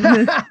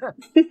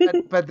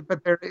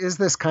 But there is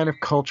this kind of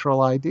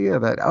cultural idea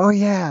that,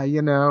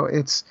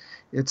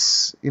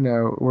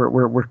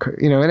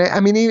 we're and I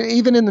mean,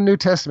 even in the New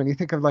Testament, you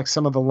think of like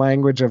some of the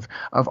language of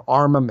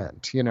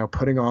armament,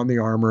 putting on the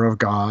armor of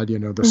God,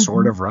 the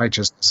sword of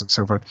righteousness and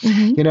so forth.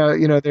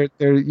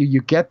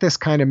 You get this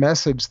kind of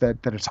message that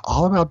it's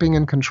all about being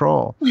in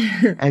control,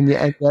 and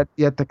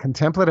yet the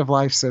contemplative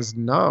life says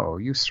no,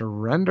 you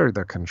surrender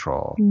the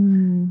control.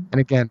 And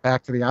again,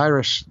 back to the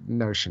Irish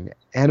notion,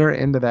 enter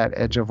into that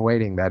edge of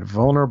waiting, that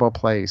vulnerable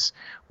place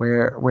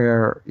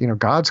where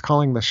God's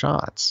calling the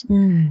shots,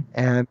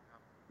 and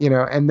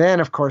then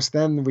of course,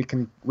 then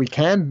we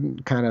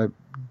can kind of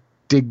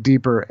dig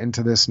deeper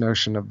into this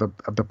notion of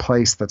the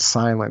place that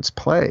silence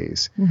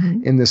plays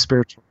in the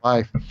spiritual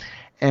life.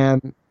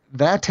 And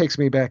that takes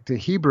me back to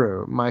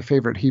Hebrew, my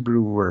favorite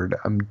Hebrew word,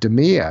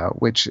 demia,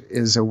 which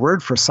is a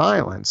word for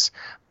silence,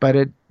 but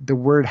the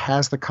word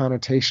has the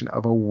connotation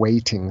of a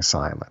waiting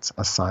silence,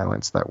 a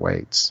silence that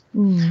waits.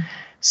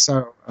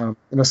 So,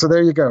 so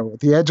there you go.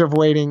 The edge of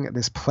waiting,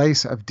 this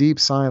place of deep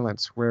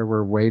silence where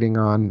we're waiting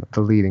on the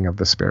leading of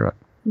the Spirit.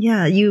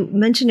 Yeah, you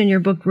mentioned in your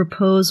book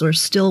repose or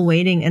still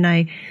waiting,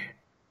 and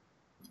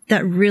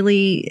that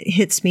really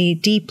hits me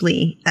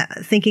deeply,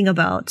 thinking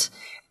about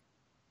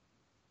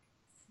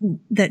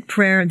that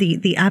prayer,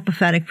 the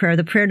apophatic prayer.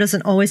 The prayer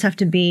doesn't always have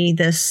to be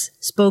this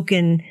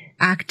spoken,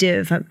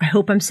 active, I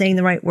hope I'm saying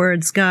the right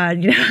words,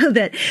 God,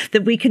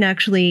 that we can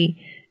actually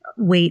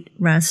wait,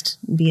 rest,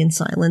 be in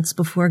silence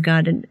before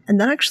God. And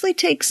that actually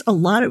takes a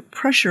lot of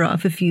pressure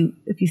off if you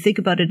think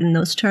about it in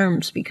those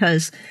terms,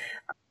 because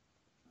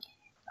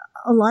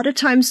a lot of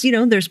times,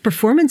 there's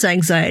performance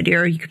anxiety,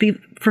 or you could be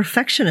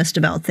perfectionist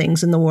about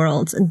things in the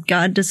world, and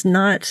God does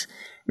not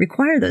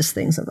require those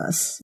things of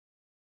us.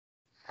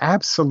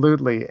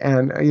 Absolutely.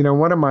 And,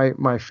 one of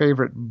my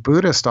favorite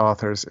Buddhist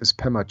authors is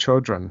Pema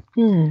Chodron.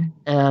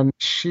 And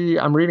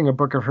I'm reading a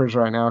book of hers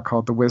right now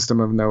called The Wisdom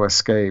of No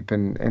Escape.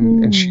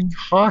 And she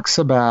talks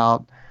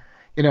about,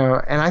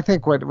 and I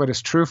think what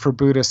is true for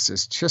Buddhists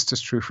is just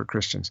as true for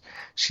Christians.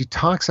 She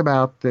talks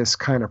about this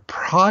kind of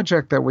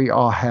project that we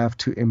all have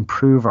to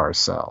improve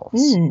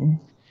ourselves.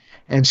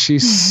 And she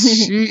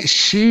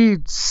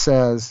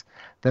says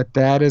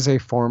that is a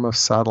form of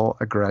subtle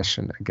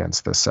aggression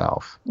against the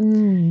self.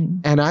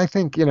 And I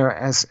think,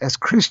 as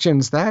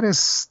Christians, that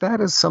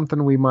is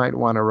something we might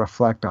want to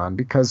reflect on,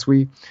 because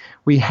we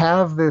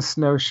have this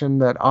notion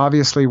that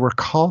obviously we're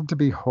called to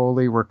be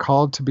holy, we're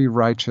called to be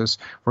righteous,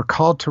 we're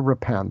called to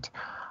repent.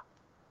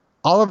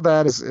 All of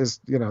that is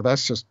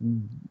that's just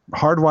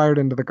hardwired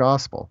into the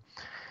gospel.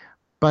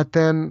 But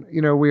then,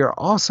 we are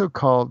also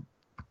called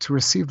to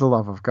receive the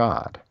love of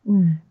God.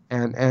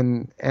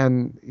 And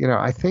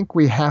I think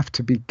we have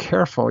to be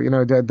careful. What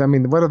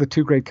are the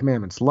two great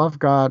commandments? Love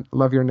God,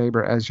 love your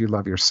neighbor as you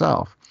love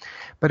yourself.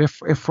 But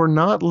if we're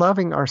not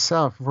loving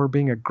ourselves, if we're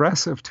being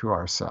aggressive to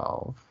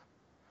ourselves,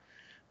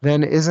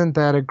 then isn't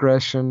that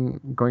aggression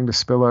going to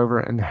spill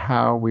over in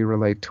how we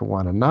relate to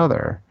one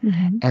another,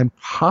 and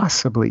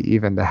possibly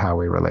even to how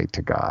we relate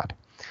to God?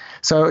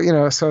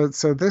 So,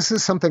 so this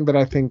is something that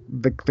I think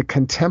the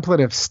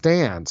contemplative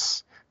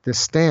stance, this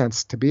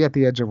stance to be at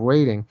the edge of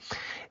waiting,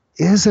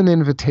 is an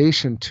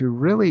invitation to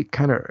really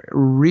kind of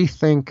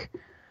rethink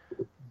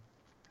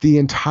the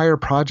entire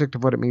project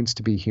of what it means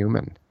to be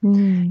human.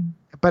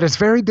 But it's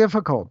very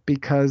difficult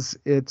because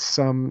it's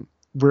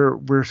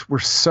we're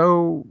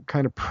so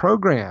kind of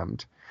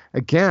programmed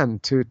again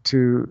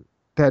to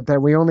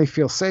that we only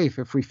feel safe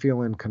if we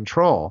feel in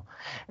control.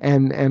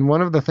 And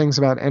one of the things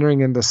about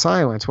entering into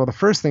silence, well, the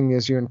first thing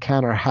is you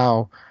encounter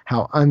how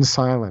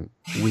unsilent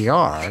we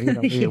are.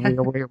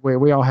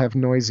 We all have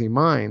noisy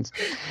minds.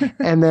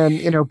 And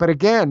then, but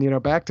again,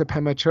 back to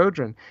Pema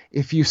Chodron,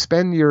 if you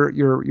spend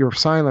your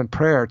silent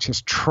prayer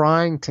just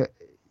trying to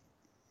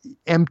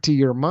empty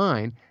your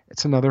mind,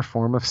 it's another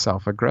form of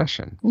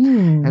self-aggression.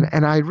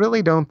 And I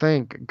really don't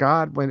think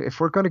God,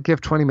 if we're going to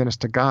give 20 minutes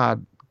to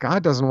God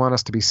doesn't want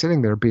us to be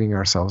sitting there beating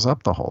ourselves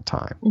up the whole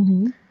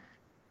time.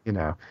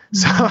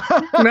 So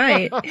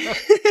right.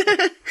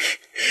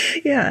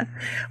 Yeah.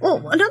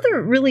 Well,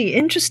 another really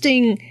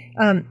interesting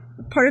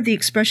part of the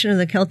expression of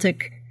the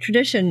Celtic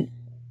tradition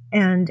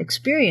and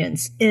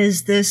experience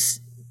is this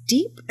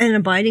deep and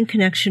abiding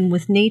connection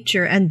with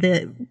nature and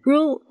the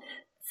real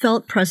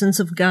felt presence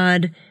of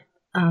God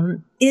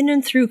in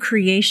and through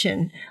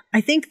creation.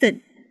 I think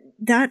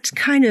that's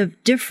kind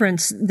of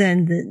difference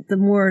than the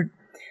more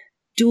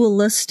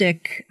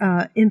dualistic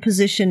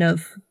imposition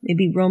of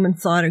maybe Roman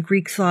thought or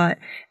Greek thought,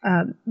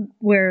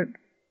 where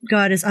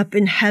God is up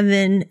in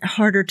heaven,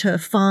 harder to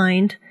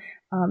find.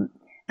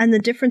 And the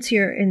difference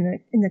here in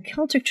the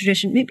Celtic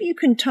tradition, maybe you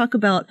can talk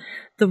about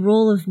the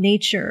role of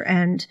nature,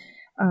 and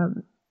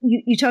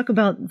you talk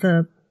about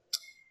the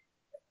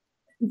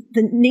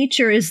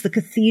nature is the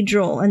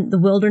cathedral and the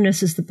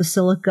wilderness is the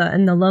basilica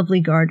and the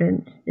lovely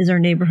garden is our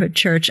neighborhood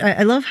church.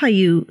 I love how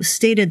you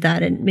stated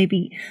that, and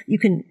maybe you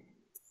can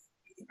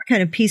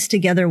kind of piece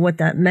together what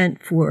that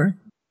meant for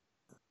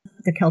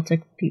the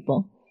Celtic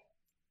people.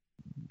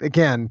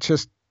 Again,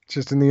 just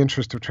in the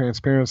interest of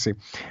transparency,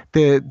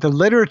 the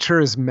literature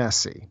is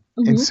messy.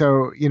 Mm-hmm. And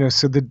so,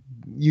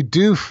 you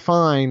do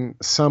find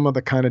some of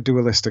the kind of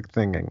dualistic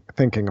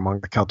thinking among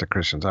the Celtic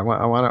Christians. I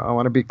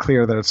want to be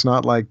clear that it's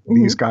not like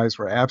mm-hmm. these guys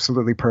were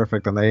absolutely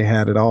perfect and they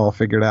had it all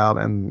figured out.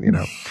 And,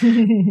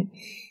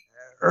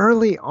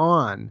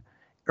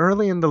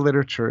 early in the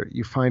literature,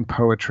 you find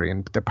poetry,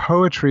 and the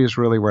poetry is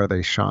really where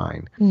they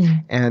shine.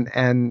 Mm.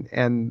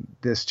 And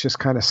this just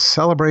kind of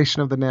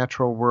celebration of the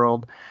natural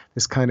world,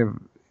 this kind of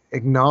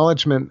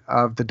acknowledgement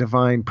of the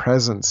divine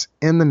presence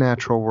in the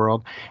natural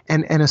world,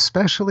 and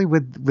especially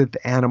with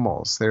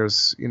animals.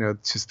 There's,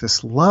 just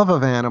this love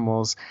of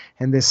animals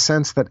and this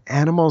sense that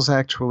animals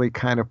actually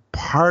kind of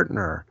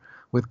partner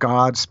with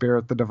God,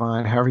 Spirit, the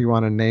divine, however you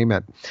want to name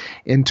it,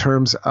 in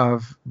terms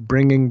of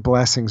bringing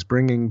blessings,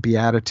 bringing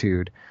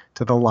beatitude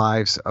to the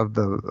lives of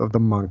the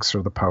monks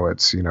or the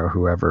poets,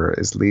 whoever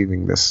is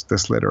leaving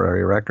this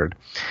literary record.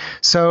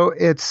 So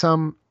it's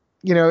a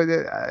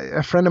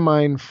friend of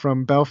mine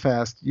from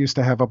Belfast used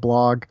to have a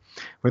blog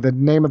where the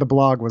name of the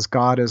blog was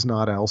God is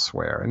Not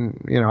Elsewhere. And,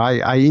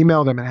 I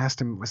emailed him and asked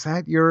him, was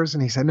that yours?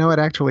 And he said, no, it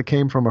actually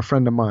came from a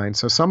friend of mine.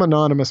 So some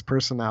anonymous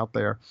person out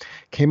there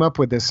came up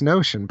with this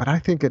notion, but I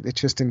think it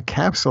just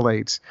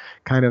encapsulates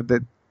kind of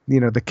the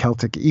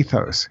Celtic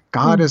ethos.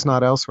 God is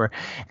not elsewhere.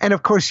 And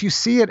of course, you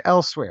see it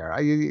elsewhere.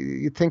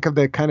 You think of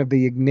the kind of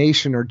the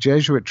Ignatian or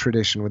Jesuit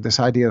tradition with this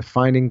idea of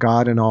finding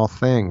God in all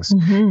things.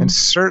 Mm-hmm. And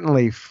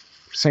certainly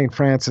St.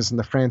 Francis and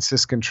the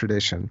Franciscan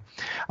tradition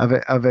of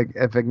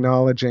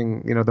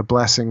acknowledging, the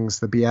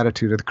blessings, the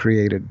beatitude of the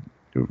created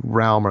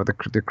realm or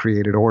the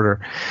created order.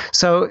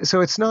 So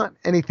it's not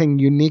anything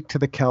unique to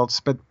the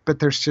Celts, but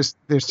there's just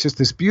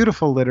this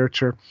beautiful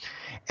literature.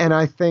 And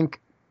I think,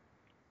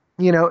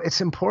 it's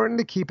important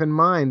to keep in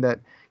mind that,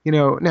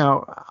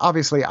 now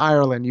obviously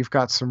Ireland, you've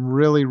got some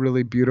really,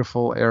 really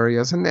beautiful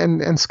areas,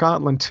 and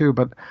Scotland too,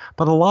 but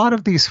a lot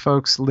of these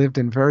folks lived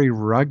in very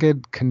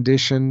rugged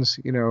conditions,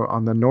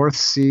 on the North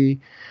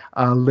Sea,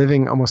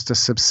 living almost a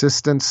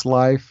subsistence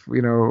life,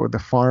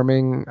 the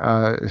farming,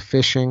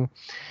 fishing.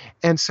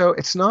 And so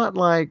it's not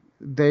like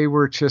they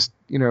were just,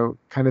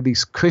 kind of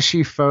these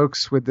cushy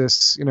folks with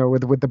this,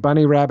 with the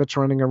bunny rabbits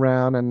running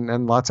around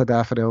and lots of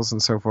daffodils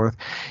and so forth.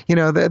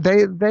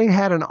 They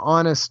had an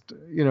honest,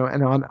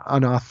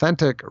 an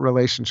authentic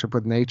relationship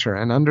with nature,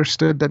 and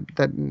understood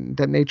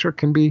that nature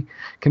can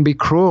be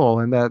cruel,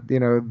 and that,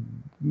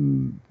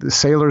 the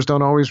sailors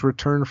don't always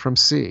return from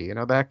sea,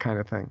 that kind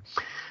of thing.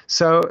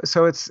 So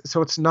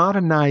it's not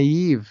a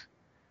naive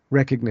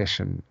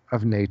recognition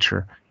of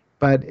nature,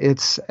 but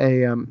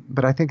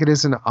but I think it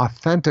is an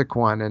authentic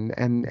one,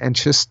 and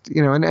just,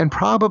 and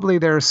probably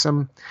there are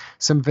some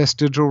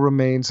vestigial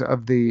remains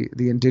of the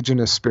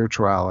indigenous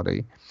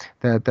spirituality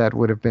that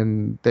would have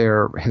been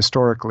there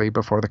historically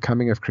before the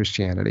coming of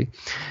Christianity,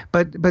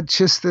 but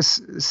just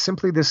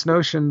this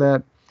notion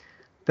that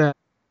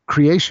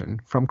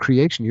from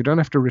creation, you don't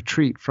have to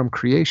retreat from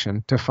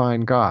creation to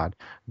find God.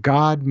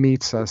 God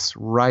meets us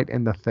right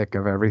in the thick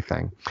of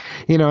everything.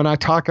 And I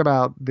talk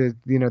about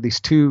these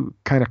two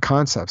kind of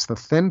concepts, the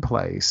thin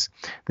place,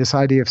 this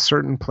idea of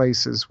certain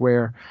places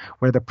where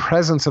the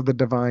presence of the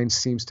divine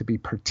seems to be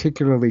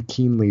particularly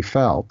keenly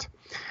felt.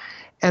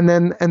 And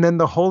then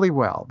the holy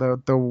well,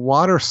 the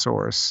water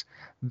source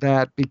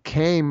that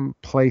became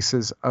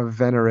places of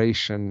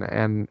veneration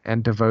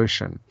and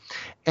devotion.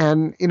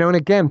 And, and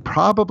again,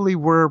 probably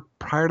were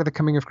prior to the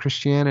coming of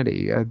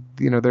Christianity.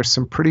 There's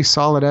some pretty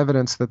solid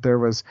evidence that there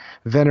was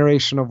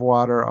veneration of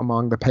water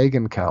among the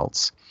pagan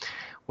Celts.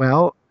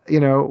 Well,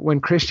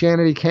 when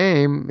Christianity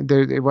came,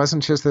 it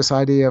wasn't just this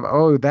idea of,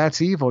 oh,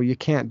 that's evil, you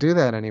can't do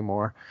that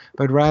anymore,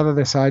 but rather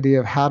this idea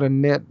of how to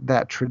knit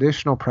that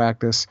traditional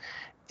practice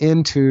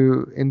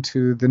into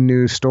the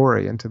new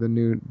story, into the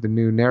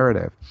new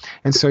narrative.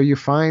 And so you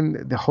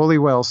find the holy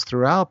wells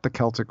throughout the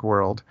Celtic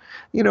world,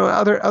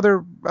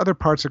 other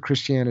parts of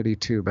Christianity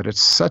too, but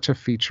it's such a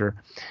feature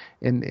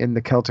in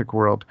the Celtic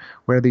world,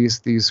 where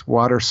these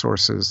water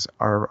sources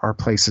are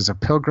places of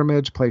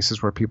pilgrimage,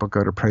 places where people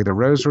go to pray the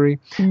rosary,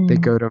 they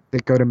go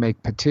to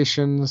make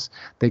petitions,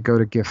 they go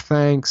to give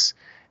thanks.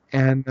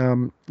 And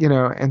and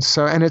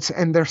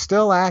they're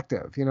still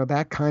active.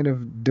 That kind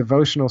of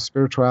devotional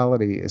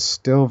spirituality is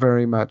still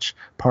very much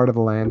part of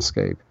the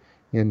landscape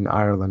in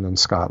Ireland and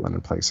Scotland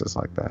and places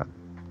like that.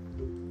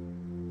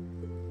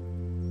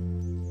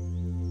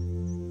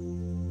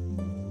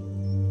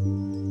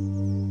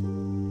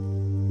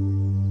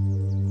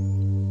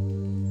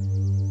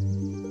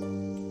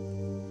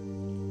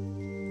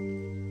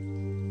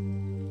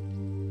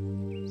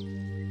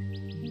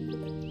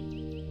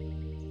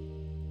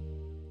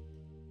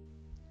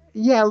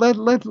 Yeah,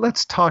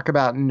 let's talk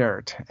about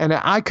Nert. And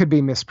I could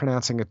be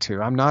mispronouncing it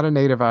too. I'm not a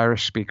native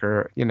Irish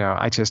speaker.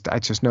 I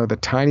just know the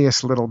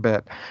tiniest little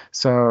bit.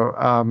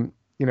 So,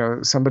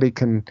 somebody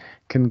can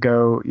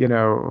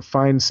go,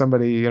 find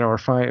somebody, or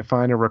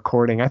find a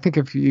recording. I think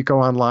if you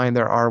go online,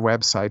 there are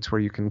websites where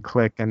you can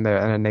click and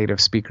a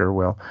native speaker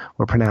will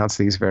pronounce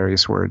these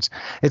various words.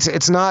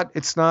 It's not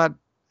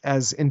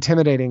as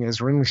intimidating as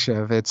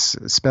Ringshave. It's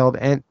spelled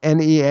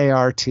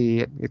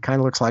Neart. It kind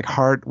of looks like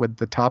heart with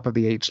the top of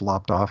the H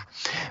lopped off.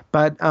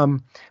 But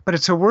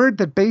it's a word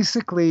that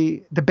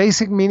basically, the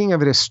basic meaning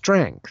of it is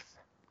strength.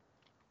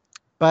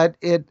 But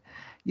it,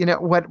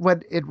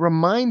 what it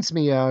reminds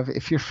me of,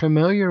 if you're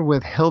familiar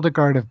with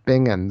Hildegard of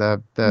Bingen,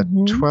 the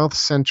 12th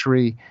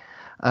century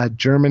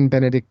German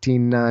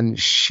Benedictine nun,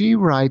 she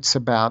writes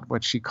about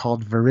what she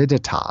called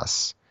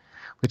viriditas,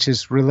 which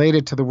is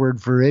related to the word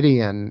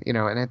viridian,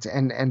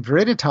 and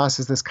viriditas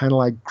is this kind of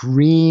like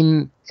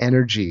green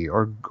energy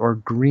or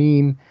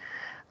green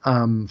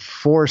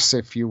force,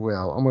 if you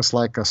will, almost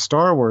like a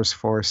Star Wars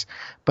force.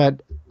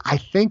 But I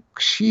think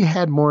she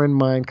had more in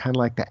mind kind of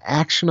like the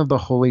action of the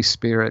Holy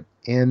Spirit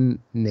in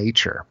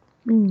nature.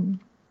 And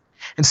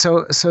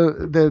so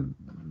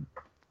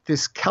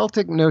this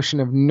Celtic notion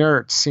of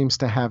Nert seems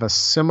to have a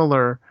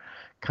similar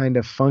kind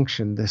of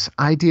function, this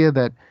idea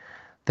that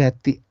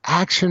the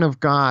action of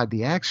God,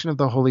 the action of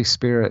the Holy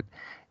Spirit,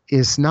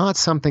 is not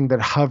something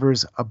that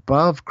hovers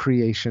above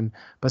creation,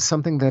 but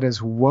something that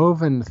is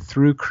woven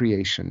through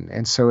creation.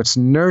 And so it's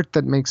Nert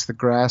that makes the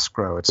grass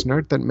grow. It's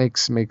Nert that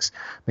makes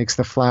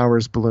the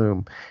flowers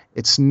bloom.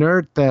 It's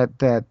Nert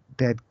that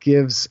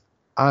gives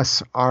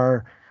us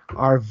our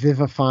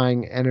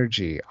vivifying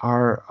energy,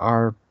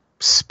 our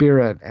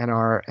spirit and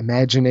our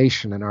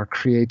imagination and our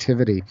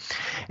creativity.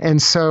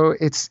 And so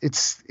it's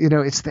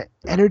the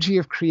energy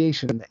of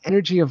creation, the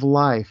energy of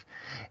life.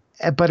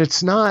 But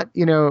it's not,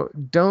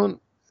 don't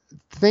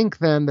think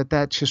then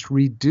that just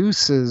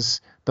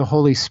reduces the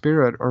Holy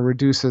Spirit or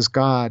reduces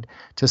God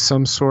to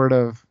some sort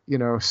of,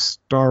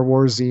 Star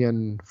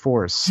Warsian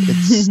force.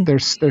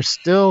 There's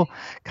still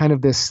kind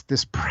of this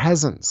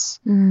presence,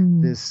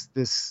 this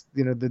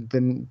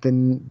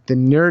the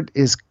Nert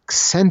is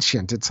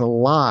sentient, it's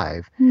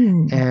alive,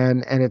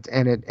 and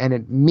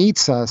it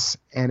meets us,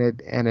 and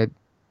it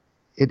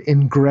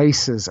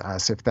engraces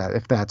us, if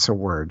that's a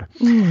word.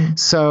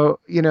 So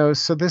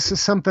so this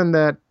is something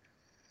that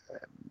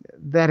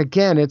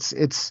again, it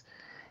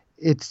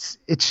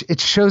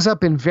shows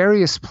up in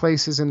various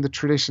places in the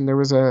tradition. There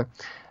was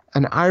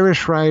an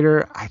Irish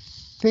writer, I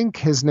think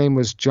his name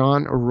was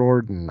John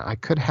O'Riordan. I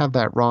could have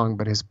that wrong,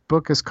 but his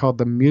book is called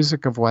The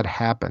Music of What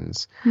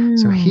Happens.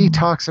 So he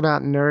talks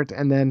about Nert,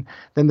 and then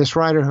this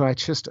writer who I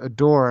just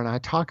adore, and I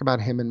talk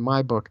about him in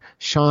my book,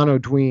 Sean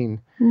O'Dween,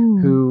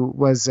 who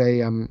was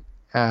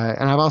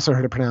and I've also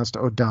heard it pronounced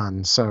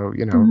O'Dun. So,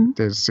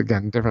 there's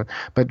again different,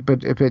 but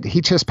he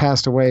just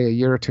passed away a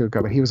year or two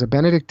ago, but he was a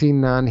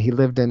Benedictine nun. He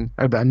lived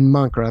a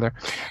monk rather,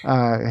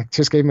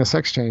 just gave him a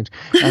sex change.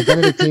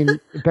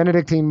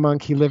 Benedictine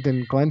monk. He lived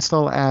in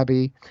Glenstal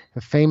Abbey,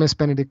 a famous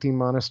Benedictine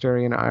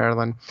monastery in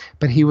Ireland,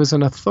 but he was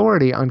an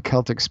authority on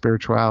Celtic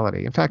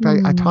spirituality. In fact,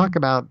 I talk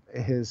about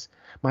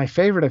my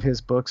favorite of his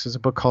books is a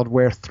book called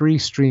Where Three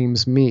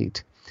Streams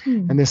Meet.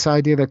 And this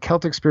idea that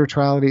Celtic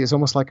spirituality is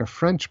almost like a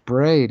French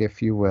braid,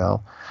 if you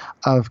will,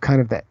 of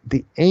kind of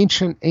the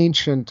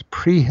ancient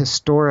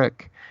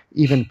prehistoric,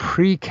 even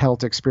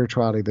pre-Celtic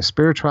spirituality, the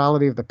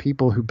spirituality of the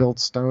people who built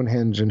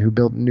Stonehenge and who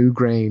built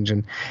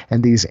Newgrange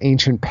and these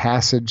ancient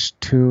passage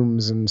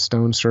tombs and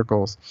stone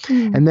circles.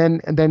 And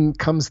then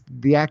comes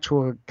the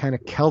actual kind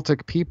of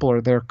Celtic people or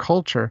their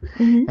culture,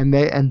 and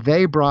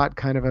they brought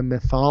kind of a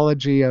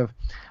mythology of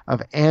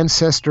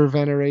ancestor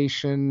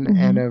veneration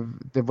and of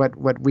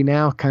what we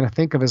now kind of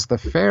think of as the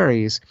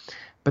fairies.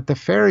 But the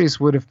fairies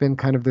would have been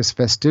kind of this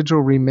vestigial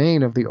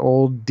remain of the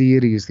old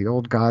deities, the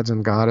old gods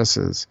and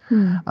goddesses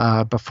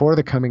before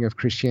the coming of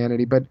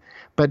Christianity, but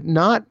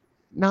not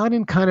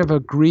in kind of a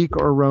Greek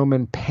or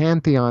Roman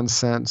pantheon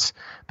sense,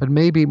 but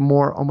maybe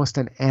more almost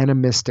an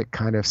animistic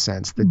kind of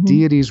sense. The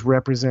deities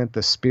represent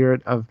the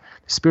spirit of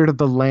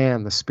the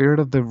land, the spirit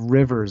of the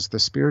rivers, the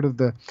spirit of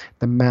the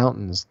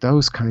mountains,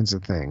 those kinds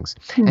of things.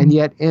 And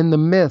yet in the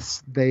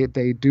myths,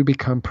 they do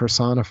become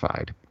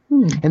personified.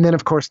 And then,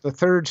 of course, the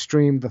third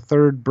stream, the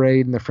third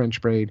braid in the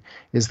French braid,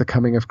 is the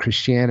coming of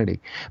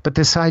Christianity. But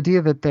this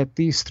idea that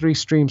these three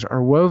streams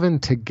are woven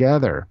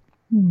together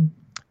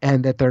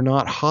and that they're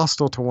not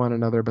hostile to one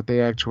another, but they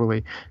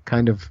actually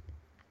kind of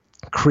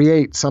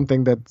create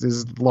something that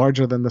is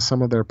larger than the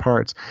sum of their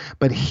parts.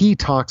 But he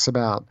talks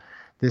about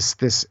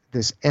this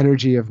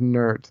energy of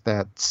Nert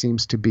that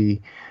seems to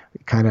be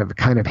kind of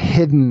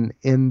hidden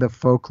in the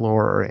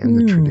folklore or in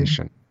the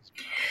tradition.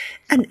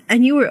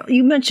 And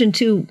you mentioned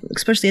too,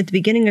 especially at the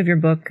beginning of your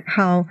book,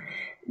 how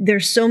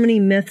there's so many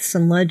myths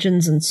and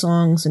legends and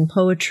songs and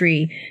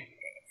poetry.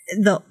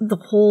 The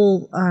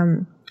whole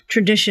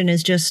tradition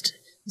is just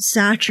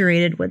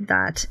saturated with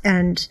that,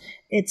 and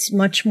it's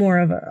much more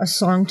of a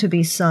song to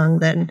be sung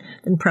than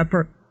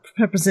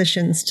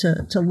prepositions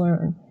to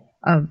learn.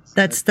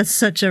 That's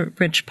such a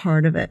rich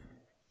part of it.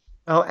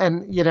 Well,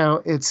 and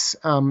it's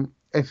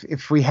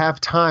if we have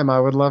time, I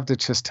would love to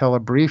just tell a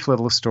brief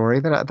little story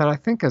that I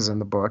think is in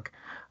the book.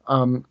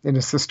 And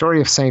it's the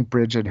story of Saint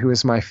Bridget, who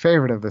is my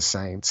favorite of the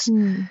saints.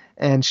 Mm.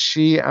 And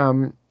she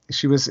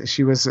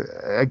was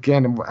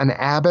again an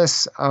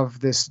abbess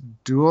of this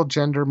dual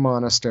gender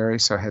monastery,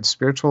 so had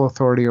spiritual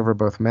authority over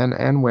both men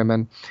and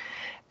women,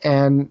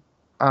 and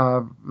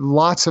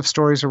lots of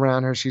stories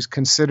around her. She's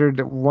considered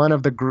one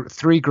of the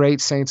three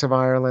great saints of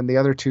Ireland, the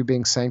other two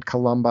being Saint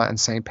Columba and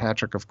Saint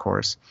Patrick, of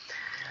course.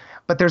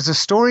 But there's a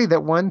story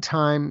that one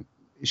time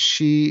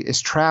she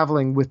is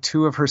traveling with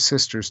two of her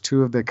sisters,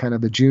 two of the kind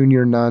of the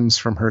junior nuns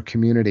from her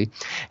community.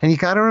 And you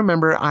got to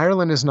remember,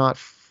 Ireland is not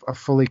a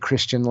fully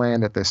Christian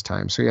land at this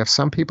time. So you have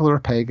some people who are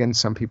pagan,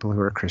 some people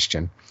who are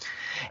Christian.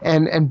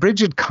 And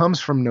Bridget comes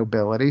from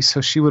nobility,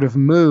 so she would have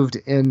moved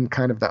in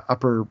kind of the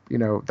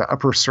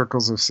upper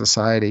circles of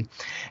society.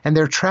 And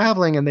they're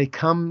traveling and they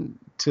come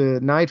to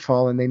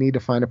nightfall and they need to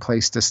find a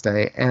place to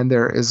stay. And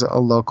there is a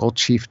local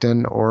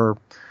chieftain or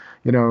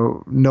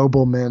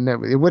nobleman.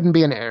 It wouldn't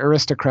be an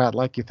aristocrat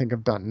like you think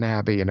of Downton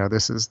Abbey.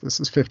 This is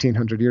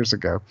 1,500 years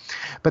ago.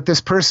 But this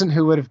person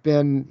who would have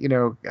been,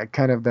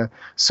 kind of the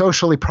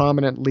socially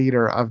prominent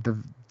leader of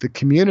the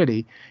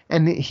community,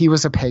 and he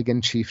was a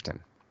pagan chieftain.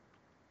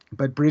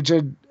 But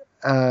Bridget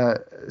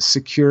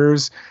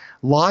secures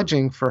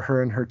lodging for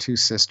her and her two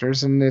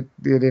sisters, and it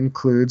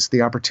includes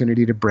the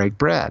opportunity to break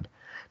bread.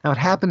 Now, it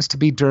happens to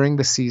be during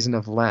the season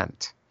of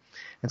Lent.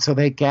 And so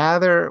they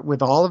gather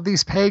with all of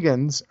these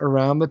pagans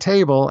around the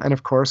table. And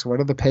of course,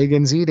 what are the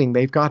pagans eating?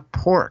 They've got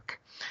pork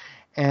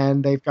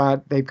and they've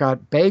got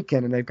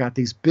bacon, and they've got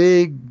these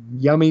big,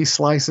 yummy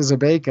slices of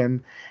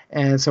bacon.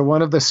 And so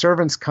one of the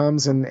servants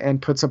comes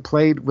and puts a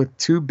plate with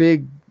two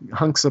big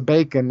hunks of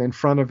bacon in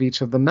front of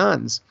each of the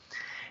nuns.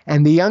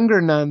 And the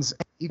younger nuns,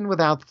 even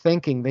without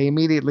thinking, they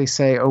immediately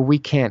say, "Oh, we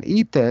can't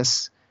eat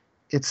this.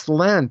 It's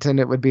Lent, and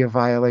it would be a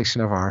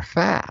violation of our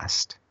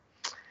fast."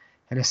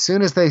 And as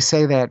soon as they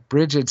say that,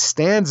 Bridget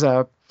stands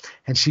up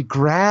and she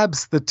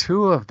grabs the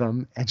two of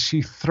them and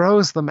she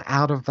throws them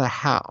out of the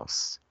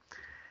house.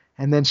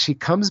 And then she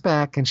comes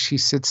back and she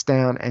sits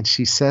down and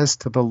she says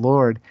to the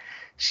Lord,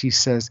 she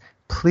says,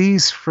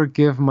 "Please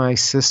forgive my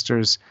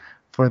sisters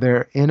for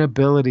their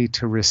inability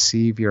to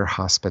receive your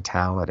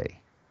hospitality."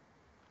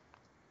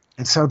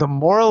 And so the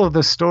moral of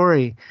the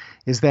story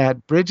is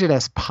that Bridget,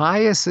 as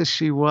pious as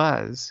she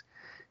was,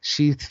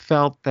 she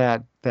felt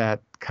that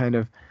kind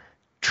of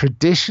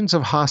traditions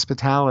of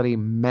hospitality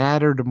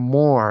mattered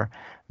more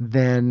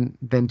than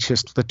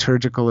just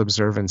liturgical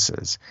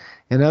observances.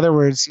 In other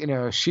words,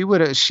 she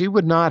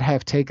would not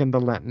have taken the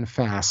Lenten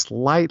fast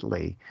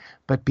lightly,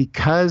 but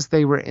because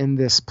they were in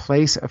this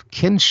place of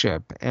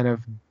kinship and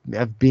of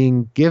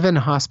being given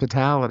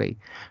hospitality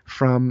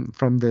from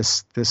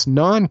this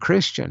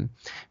non-Christian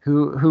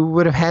who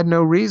would have had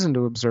no reason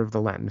to observe the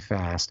Lenten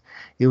fast,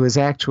 it was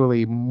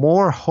actually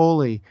more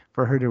holy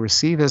for her to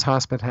receive his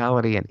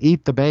hospitality and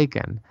eat the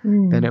bacon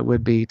than it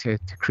would be to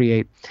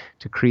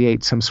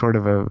create some sort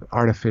of a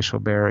artificial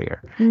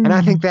barrier. And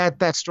I think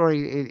that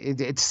story,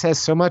 it says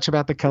so much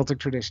about the Celtic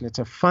tradition. It's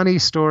a funny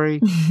story.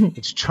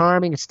 It's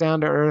charming. It's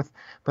down to earth,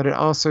 but it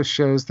also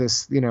shows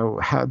this,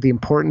 how the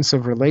importance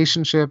of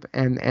relationship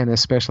and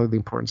especially the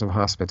importance of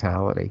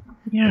hospitality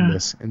in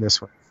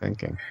this way of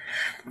thinking.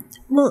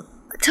 Well,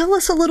 tell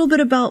us a little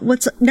bit about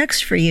what's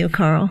next for you,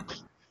 Carl.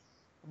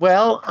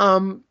 Well,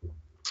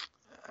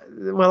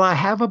 I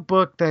have a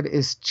book that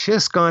is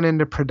just gone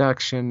into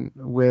production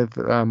with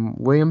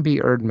William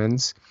B.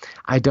 Erdman's.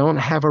 I don't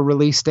have a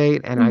release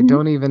date, and I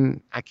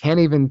can't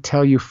even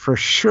tell you for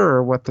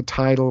sure what the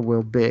title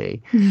will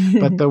be.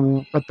 but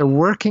the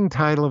working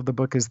title of the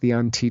book is The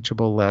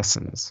Unteachable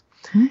Lessons.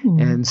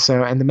 And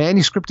the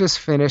manuscript is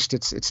finished.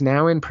 It's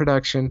now in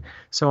production.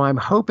 So I'm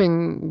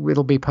hoping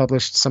it'll be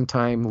published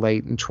sometime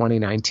late in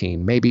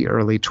 2019, maybe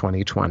early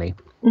 2020.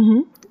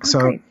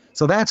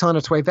 So that's on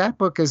its way. That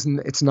book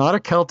it's not a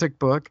Celtic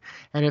book,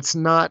 and it's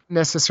not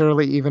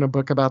necessarily even a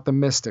book about the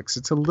mystics.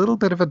 It's a little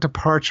bit of a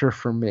departure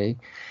for me.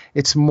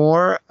 It's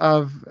more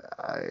of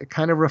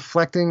kind of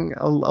reflecting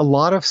a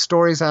lot of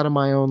stories out of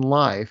my own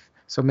life.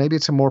 So maybe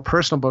it's a more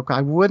personal book.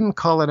 I wouldn't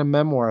call it a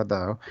memoir,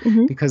 though,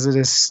 because it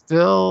is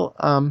still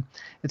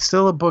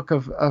a book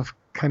of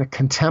kind of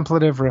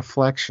contemplative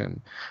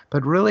reflection,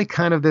 but really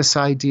kind of this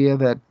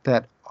idea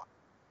that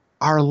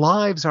our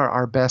lives are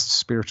our best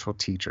spiritual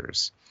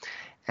teachers.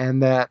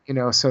 And that,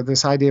 so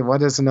this idea of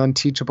what is an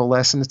unteachable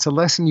lesson, it's a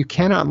lesson you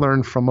cannot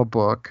learn from a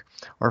book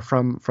or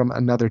from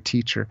another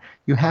teacher.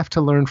 You have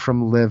to learn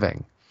from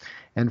living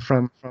and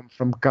from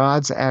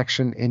God's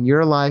action in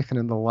your life and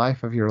in the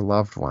life of your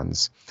loved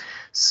ones.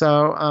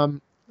 So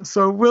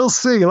we'll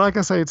see. Like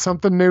I say, it's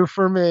something new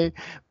for me,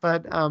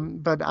 but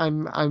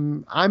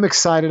I'm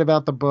excited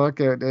about the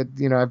book.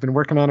 I've been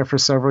working on it for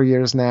several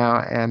years now,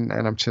 and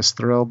I'm just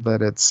thrilled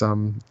that it's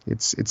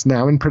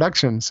now in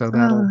production. So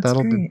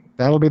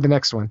that'll be the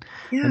next one.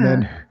 Yeah. And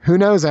then who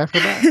knows after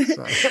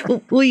that?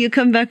 So. Will you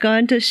come back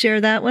on to share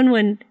that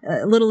one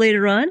a little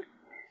later on?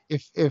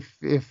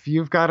 if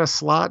you've got a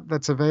slot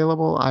that's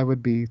available, I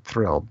would be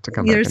thrilled to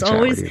come back and There's chat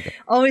with you.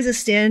 always a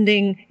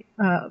standing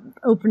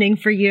opening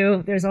for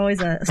you. There's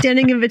always a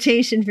standing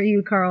invitation for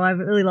you, Carl. I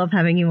really love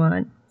having you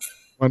on.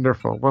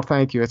 Wonderful. Well,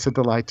 thank you. It's a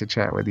delight to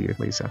chat with you,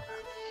 Lisa.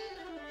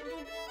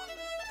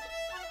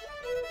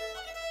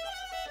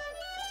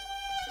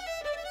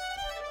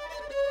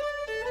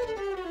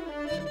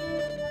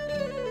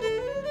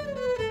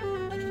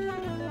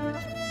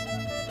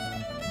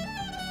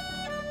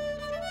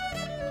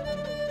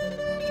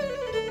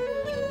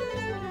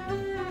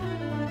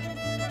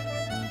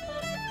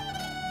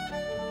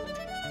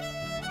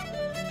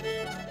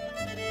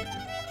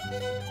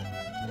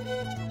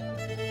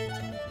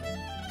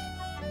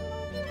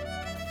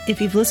 If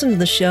you've listened to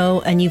the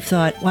show and you've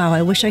thought, wow,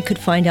 I wish I could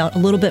find out a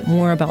little bit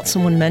more about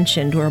someone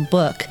mentioned or a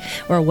book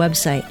or a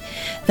website,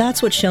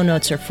 that's what show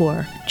notes are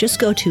for. Just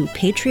go to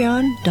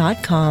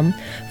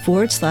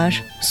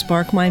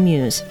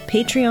patreon.com/sparkmymuse.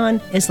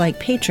 Patreon is like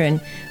patron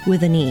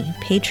with an E.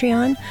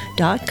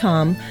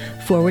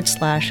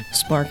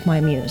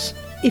 Patreon.com/sparkmymuse.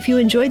 If you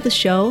enjoyed the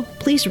show,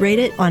 please rate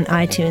it on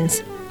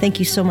iTunes. Thank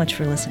you so much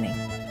for listening.